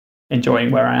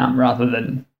enjoying where I am, rather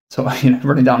than sort of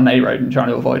running down an A road and trying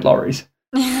to avoid lorries.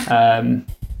 And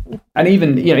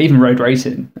even road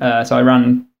racing. So I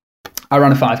ran a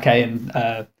 5K and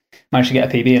managed to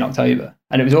get a PB in October,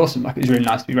 and it was awesome. Like, it was really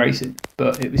nice to be racing,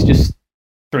 but it was just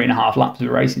 3.5 laps of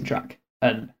a racing track,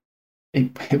 and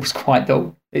it was quite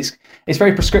dull. It's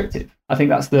very prescriptive. I think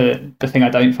that's the thing I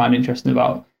don't find interesting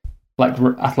about like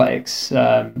athletics,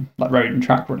 like road and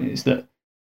track running, is that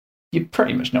you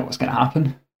pretty much know what's going to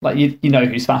happen. Like, you know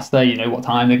who's faster, you know what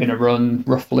time they're going to run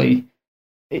roughly.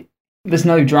 There's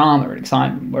no drama and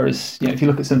excitement. Whereas, if you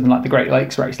look at something like the Great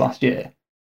Lakes race last year,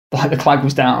 like the flag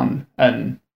was down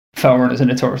and fell runners are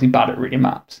notoriously bad at reading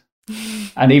maps,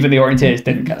 and even the orienteers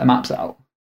didn't get the maps out,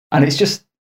 and it's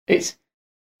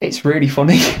really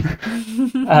funny.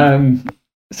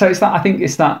 So it's that, I think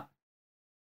it's a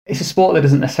sport that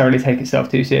doesn't necessarily take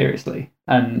itself too seriously,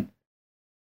 and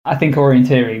I think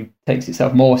orienteering takes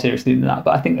itself more seriously than that.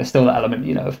 But I think there's still that element,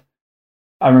 of.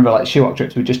 I remember like Shuok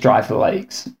trips, we'd just drive to the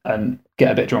lakes and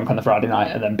get a bit drunk on the Friday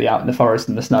night and then be out in the forest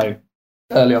in the snow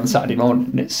early on Saturday morning.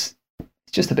 And it's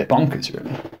just a bit bonkers,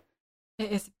 really.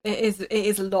 It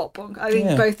is a lot bonkers. I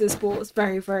think both the sports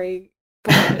very, very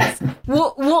bonkers.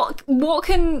 What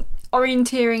can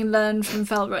orienteering learn from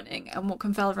fell running, and what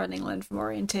can fell running learn from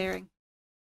orienteering?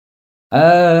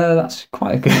 That's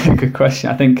quite a good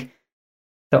question. I think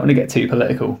don't want to get too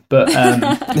political, but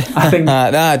I think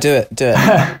do it.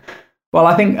 Well,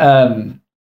 I think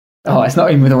it's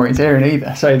not even with orienteering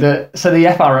either. So the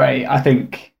FRA, I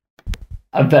think,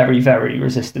 are very, very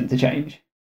resistant to change.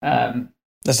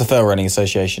 That's the Fell Running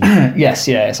Association. Yes,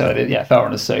 yeah. So Fell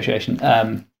Runners Association.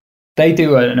 They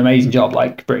do an amazing job,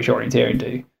 like British Orienteering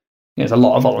do. There's a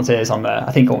lot of volunteers on there.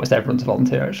 I think almost everyone's a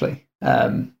volunteer, actually.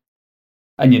 And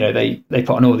they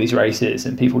put on all these races,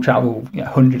 and people travel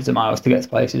hundreds of miles to get to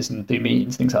places and do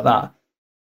meetings, things like that.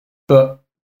 But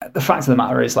the fact of the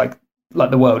matter is, like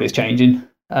the world is changing.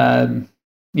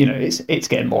 It's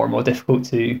getting more and more difficult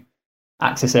to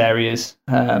access areas.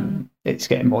 It's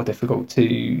getting more difficult to,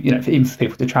 even for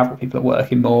people to travel. People are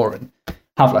working more and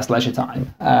have less leisure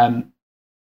time.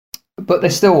 But they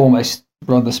still almost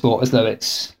run the sport as though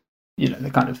it's,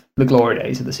 the kind of the glory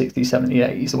days of the 60s, 70s,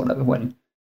 80s or whatever, when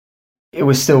it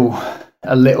was still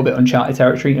a little bit uncharted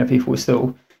territory. People were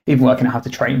still even working out how to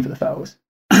train for the fells.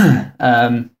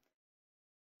 And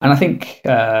I think,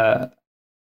 I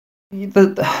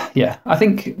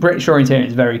think British orienteering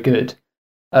is very good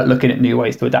at looking at new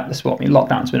ways to adapt the sport. I mean,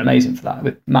 lockdown's been amazing for that,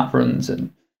 with map runs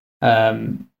and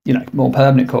more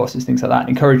permanent courses, things like that, and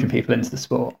encouraging people into the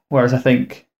sport. Whereas I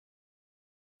think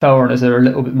fell runners are a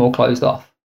little bit more closed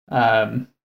off, and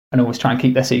always try and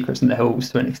keep their secrets in the hills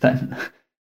to an extent,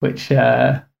 which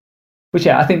I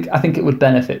think it would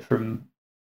benefit from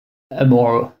a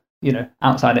more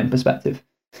outside in perspective.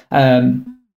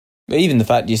 But even the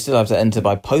fact you still have to enter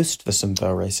by post for some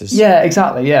fell races. Yeah,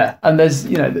 exactly. Yeah, and there's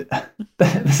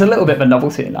there's a little bit of a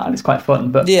novelty in that, and it's quite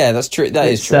fun. But yeah, that's true. That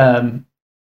is true.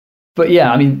 But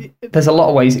yeah, I mean, there's a lot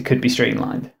of ways it could be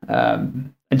streamlined,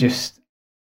 and just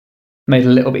made a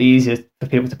little bit easier for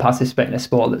people to participate in a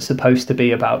sport that's supposed to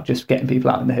be about just getting people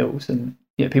out in the hills and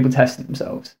people testing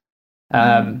themselves.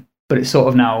 But it's sort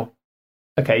of now,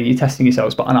 okay, you're testing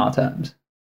yourselves, but on our terms,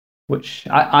 which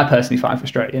I personally find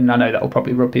frustrating. And I know that will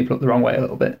probably rub people up the wrong way a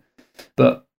little bit,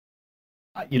 but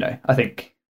I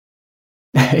think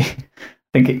I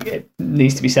think it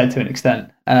needs to be said to an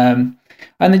extent. And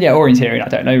then orienteering, I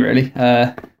don't know really.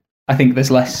 I think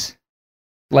there's less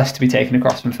to be taken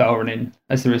across from fell running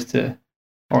as there is to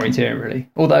orienteering really.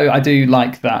 Although I do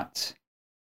like that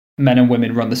men and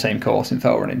women run the same course in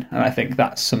fell running, and I think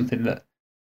that's something that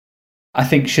I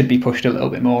think should be pushed a little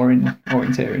bit more in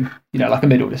orienteering. Like a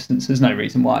middle distance, there's no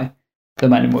reason why the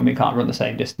men and women can't run the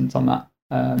same distance on that,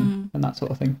 and that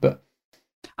sort of thing. But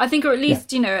I think, or at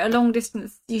least a long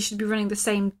distance, you should be running the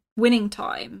same winning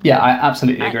time. Yeah, I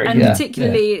absolutely agree. And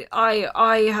particularly,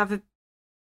 I have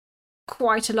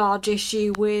quite a large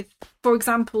issue with, for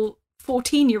example,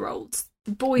 14-year-olds.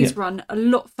 The boys run a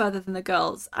lot further than the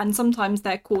girls, and sometimes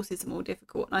their courses are more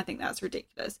difficult, and I think that's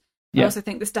ridiculous. I also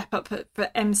think the step up for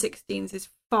M16s is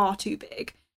far too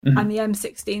big, and the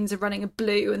M16s are running a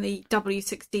blue and the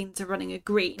W16s are running a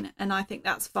green, and I think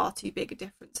that's far too big a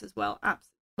difference as well.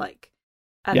 Like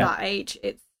at that age,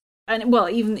 it's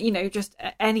even just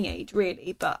at any age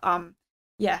really, but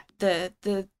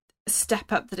the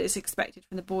step up that is expected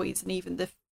from the boys, and even the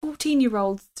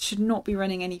 14-year-olds should not be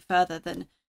running any further than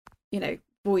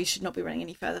boys should not be running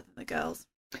any further than the girls.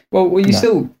 Well,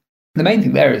 still. The main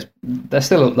thing there is they're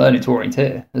still learning to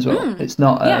orienteer as well. It's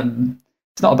not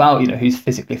it's not about who's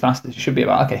physically fastest. It should be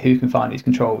about who can find these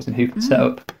controls and who can set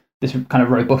up this kind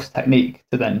of robust technique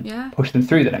to then push them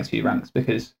through the next few ranks,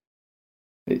 because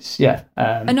it's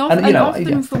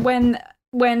often for when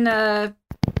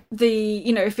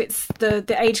if it's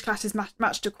the age class is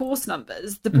matched to course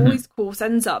numbers, the boys' course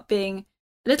ends up being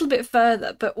a little bit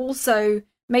further, but also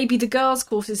maybe the girls'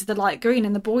 course is the light green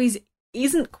and the boys'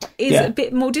 is a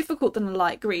bit more difficult than a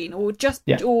light green, or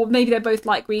or maybe they're both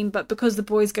light green, but because the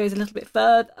boys goes a little bit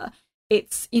further,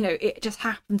 it's it just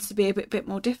happens to be a bit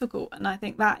more difficult, and I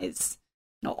think that is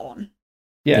not on.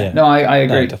 No, I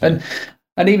agree.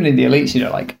 And even in the elites,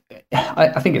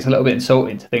 I think it's a little bit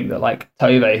insulting to think that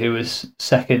Tove, who was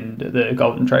second at the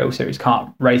Golden Trail Series,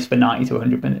 can't race for 90 to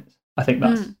 100 minutes. I think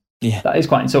that is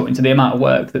quite insulting to the amount of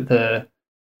work that the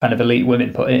kind of elite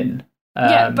women put in.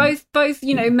 Both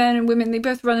men and women, they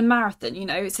both run a marathon.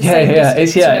 It's the same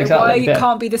distance. Exactly. Why it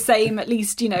can't be the same, at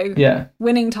least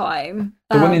winning time.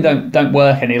 The women don't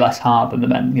work any less hard than the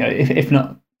men.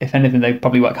 If anything, they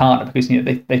probably work harder because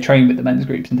they train with the men's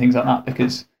groups and things like that,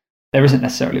 because there isn't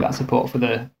necessarily that support for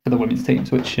the women's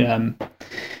teams, which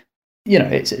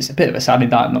it's a bit of a sad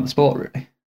indictment on the sport, really.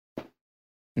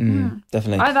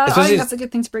 Definitely. I think that's a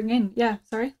good thing to bring in. Yeah,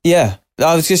 sorry. Yeah,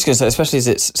 I was just going to say, especially as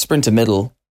it's sprinter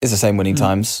middle is the same winning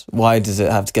times. Why does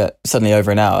it have to get suddenly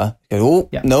over an hour? Nope.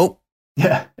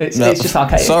 Yeah, it's just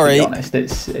archaic. Sorry, to be honest.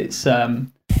 It's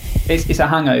a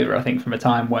hangover, I think, from a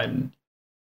time when.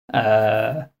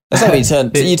 That's like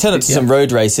you turn up to some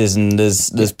road races and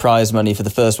there's prize money for the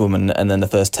first woman and then the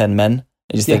first 10 men.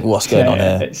 You just think, what's going on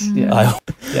here? It's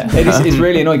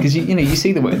really annoying because you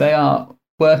see the way they are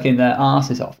working their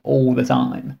arses off all the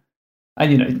time.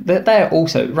 And they're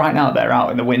also right now they're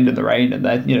out in the wind and the rain, and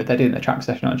they're doing their track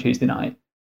session on Tuesday night,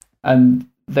 and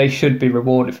they should be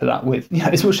rewarded for that with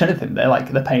as much as anything.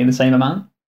 They're paying the same amount.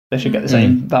 They should get the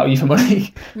same value for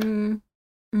money.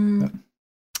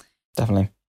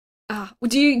 Definitely.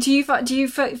 Do you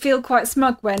feel quite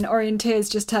smug when orienteers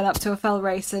just turn up to a fell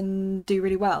race and do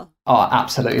really well? Oh, I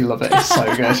absolutely love it. It's so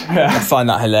good. I find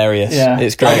that hilarious. Yeah,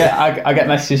 it's great. I get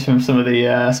messages from some of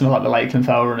the Lakeland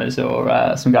fell runners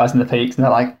or some guys in the peaks, and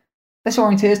they're like, "This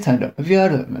orienteers turned up. Have you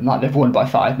heard of them?" And they've won by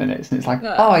 5 minutes, and it's like,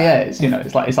 "Oh yeah, it's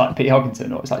it's like Pete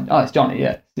Hogginson," or it's like, "Oh, it's Johnny."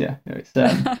 Yeah.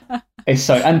 It's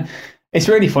so, and it's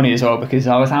really funny as well because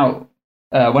I was out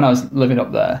when I was living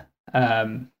up there.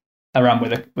 I ran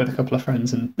with a couple of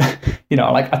friends, and I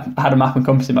had a map and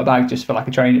compass in my bag just for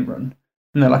a training run,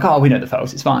 and they're like, "Oh, we know the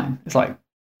fells, it's fine." It's like,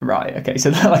 right, okay.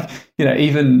 So they're like,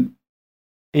 even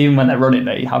when they're running,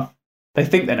 they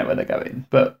think they know where they're going,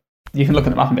 but you can look at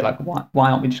the map and be like, why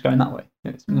aren't we just going that way?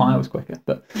 It's miles quicker.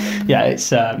 But yeah,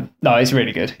 it's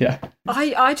really good. Yeah,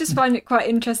 I just find it quite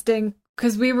interesting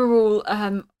because we were all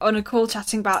on a call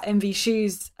chatting about MV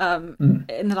shoes in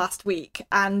the last week,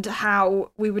 and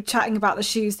how we were chatting about the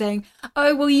shoes, saying,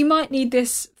 "Oh, well, you might need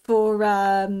this for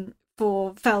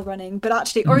for fell running, but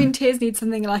actually orienteers need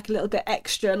something like a little bit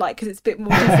extra, like because it's a bit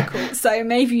more difficult. So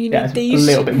maybe you need these a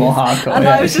little bit more hardcore. And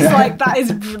I was just like, that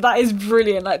is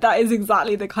brilliant. Like that is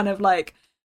exactly the kind of like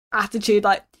attitude.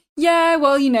 Like, yeah,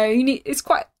 well, you need. It's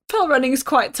quite fell running is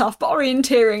quite tough, but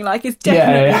orienteering like is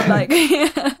definitely like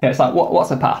it's like what's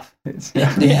a path? It's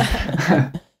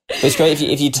It's great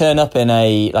if you turn up in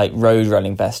a like road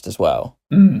running vest as well.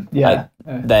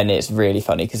 Then it's really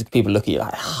funny because people look at you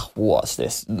like, what's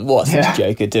this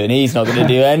joker doing? He's not going to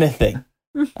do anything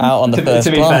out on the first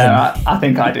To be climb. fair, I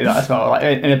think I do that as well. Like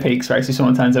in a peaks race, if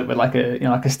someone turns up with like a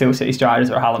like a Steel City Striders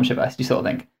or a Hallamshire vest, you sort of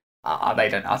think, they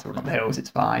don't know how to run up the hills. It's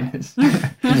fine.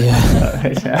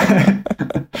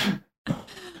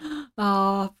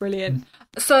 Brilliant.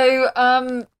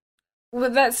 So well,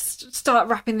 let's start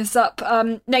wrapping this up.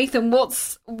 Nathan,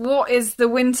 what is the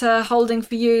winter holding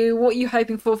for you? What are you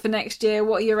hoping for next year?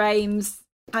 What are your aims?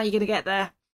 How are you going to get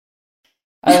there?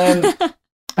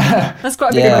 That's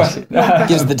quite a big question.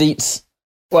 Give us the deets.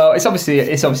 Well, it's obviously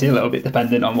a little bit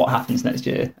dependent on what happens next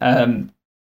year. I'm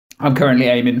currently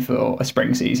aiming for a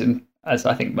spring season, as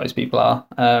I think most people are.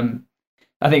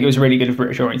 I think it was really good of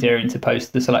British Orienteering to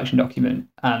post the selection document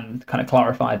and kind of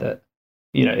clarify that,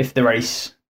 if the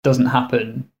race doesn't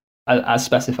happen as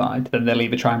specified, then they'll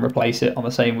either try and replace it on the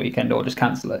same weekend or just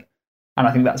cancel it. And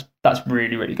I think that's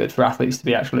really, really good for athletes to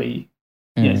be actually,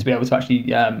 to be able to actually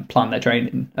plan their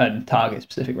training and target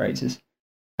specific races.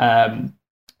 Currently,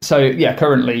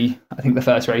 I think the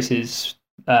first race is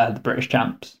the British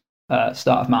Champs,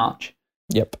 start of March.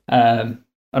 Yep.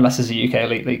 Unless there's a UK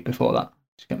Elite League before that.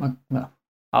 Just get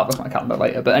I'll look at my calendar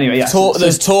later. But anyway,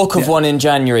 there's talk of one in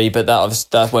January, but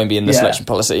that won't be in the selection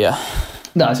policy. Yeah.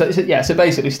 No, so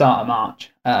basically start of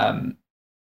March. I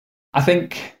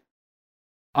think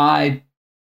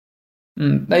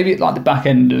maybe like the back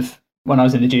end of when I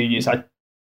was in the juniors, I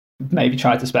maybe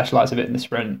tried to specialise a bit in the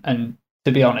sprint, and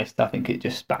to be honest, I think it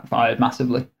just backfired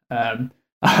massively. I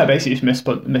basically just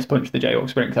mispunched the J-Walk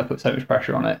sprint because I put so much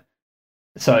pressure on it.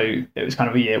 So it was kind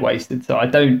of a year wasted. So I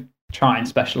don't try and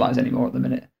specialise anymore at the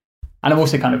minute. And I'm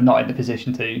also kind of not in the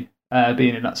position to,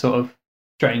 being in that sort of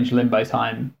strange limbo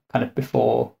time kind of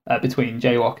between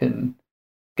J-Walk and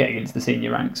getting into the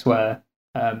senior ranks, where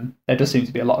there does seem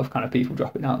to be a lot of kind of people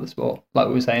dropping out of the sport, like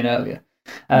we were saying earlier.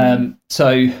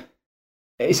 So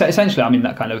it's essentially, I'm in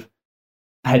that kind of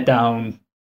head down,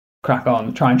 crack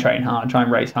on, try and train hard, try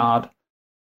and race hard,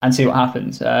 and see what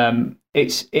happens.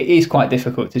 It is quite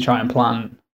difficult to try and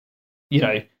plan.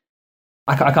 I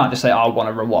can't just say I want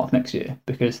to run WOC next year,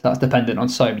 because that's dependent on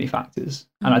so many factors,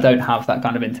 and I don't have that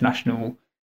kind of international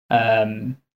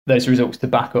those results to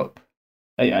back up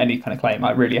any kind of claim.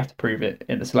 I really have to prove it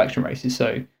in the selection races.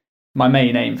 So my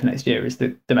main aim for next year is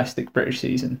the domestic British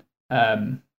season.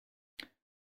 Kind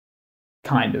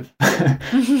of.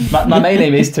 my main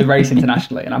aim is to race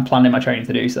internationally, and I'm planning my training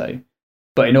to do so.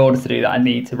 But in order to do that, I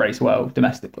need to race well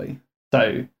domestically.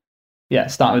 So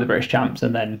start with the British Champs,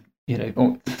 and then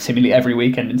seemingly every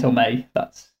weekend until May.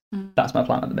 That's my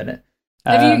plan at the minute.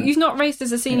 You've not raced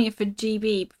as a senior for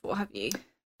GB before, have you?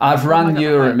 I've ran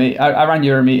Euro meet. I ran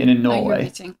Euro meeting in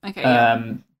Norway. Okay,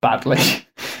 badly.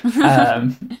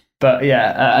 But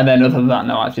and then other than that,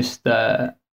 no, I've just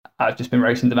been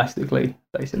racing domestically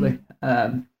basically.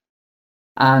 And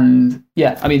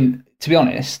I mean, to be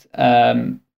honest,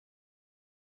 I'd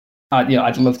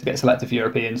love to get selected for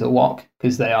Europeans or WOC,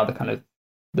 because they are the kind of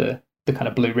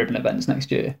blue ribbon events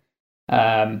next year.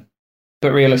 But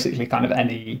realistically, kind of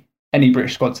any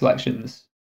British squad selections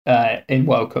in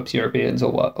World Cups, Europeans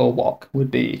or WOC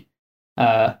would be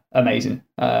amazing.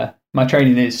 My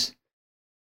training is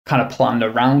kind of planned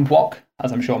around WOC,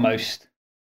 as I'm sure most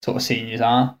sort of seniors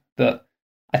are, but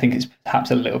I think it's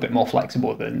perhaps a little bit more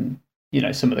flexible than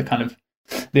some of the kind of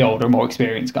the older, more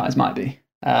experienced guys might be,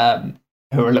 who are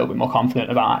a little bit more confident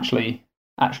about actually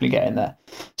getting there.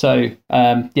 So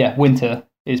winter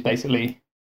is basically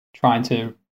trying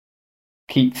to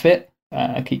keep fit,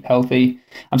 keep healthy.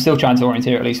 I'm still trying to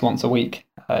orienteer at least once a week.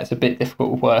 It's a bit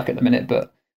difficult with work at the minute,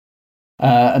 but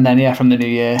and then from the new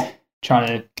year, trying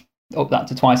to up that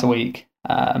to twice a week,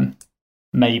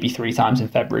 maybe 3 times in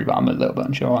February, but I'm a little bit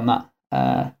unsure on that.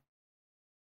 And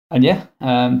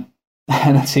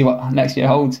let's see what next year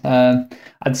holds.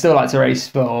 I'd still like to race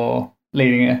for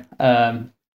leading in Tiamila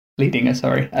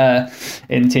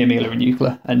and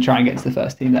Eucla, and try and get to the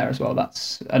first team there as well.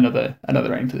 That's another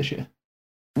aim for this year.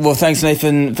 Well, thanks,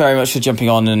 Nathan, very much for jumping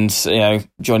on and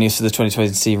joining us for the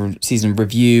 2020 season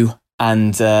review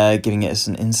and giving us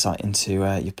an insight into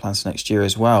your plans for next year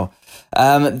as well.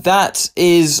 That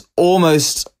is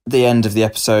almost the end of the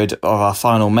episode of our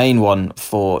final main one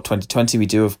for 2020. We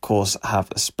do, of course, have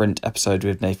a sprint episode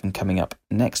with Nathan coming up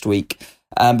next week.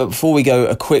 But before we go,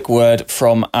 a quick word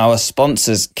from our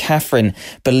sponsors. Catherine,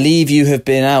 believe you have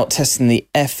been out testing the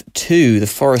F2, the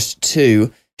Forest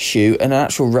 2 shoe, in an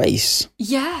actual race.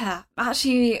 Yeah,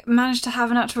 actually managed to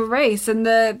have an actual race, and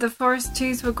the Forest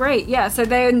 2s were great. Yeah, so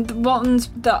they're the ones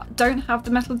that don't have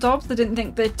the metal dobs. I didn't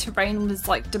think the terrain was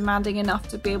demanding enough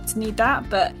to be able to need that,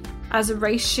 but as a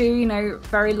race shoe,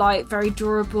 very light, very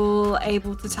durable,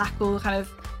 able to tackle kind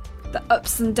of the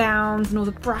ups and downs and all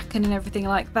the bracken and everything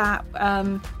like that,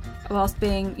 whilst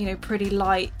being pretty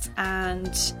light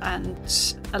and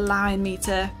allowing me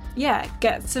to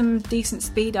get some decent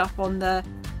speed up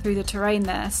through the terrain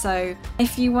there. So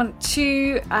if you want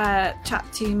to chat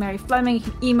to Mary Fleming, you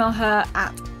can email her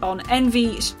on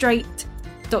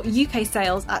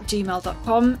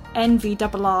nvstraight.uksales@gmail.com,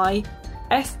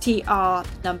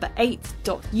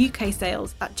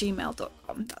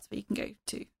 nvistr8.uksales@gmail.com. That's where you can go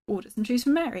to order some shoes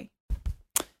from Mary.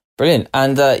 Brilliant.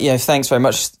 And thanks very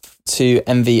much to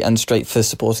MV and Straight for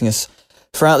supporting us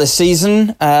throughout this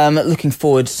season. Looking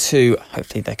forward to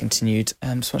hopefully their continued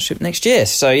sponsorship next year.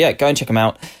 So go and check them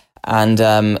out and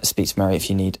speak to Mary if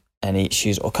you need any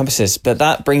shoes or compasses. But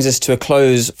that brings us to a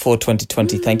close for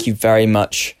 2020. Thank you very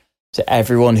much to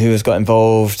everyone who has got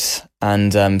involved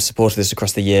and supported us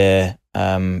across the year.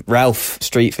 Ralph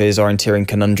Street for his orienteering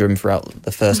conundrum throughout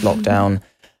the first lockdown,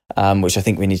 which I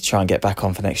think we need to try and get back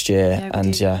on for next year.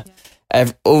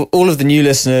 All of the new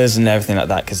listeners and everything like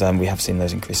that, because we have seen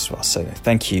those increase as well. So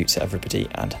thank you to everybody,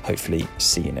 and hopefully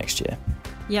see you next year.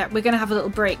 Yeah, we're going to have a little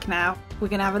break now. We're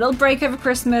going to have a little break over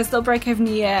Christmas, a little break over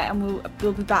New Year, and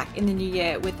we'll be back in the New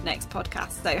Year with the next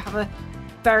podcast. So have a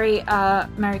very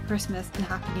Merry Christmas and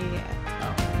Happy New Year.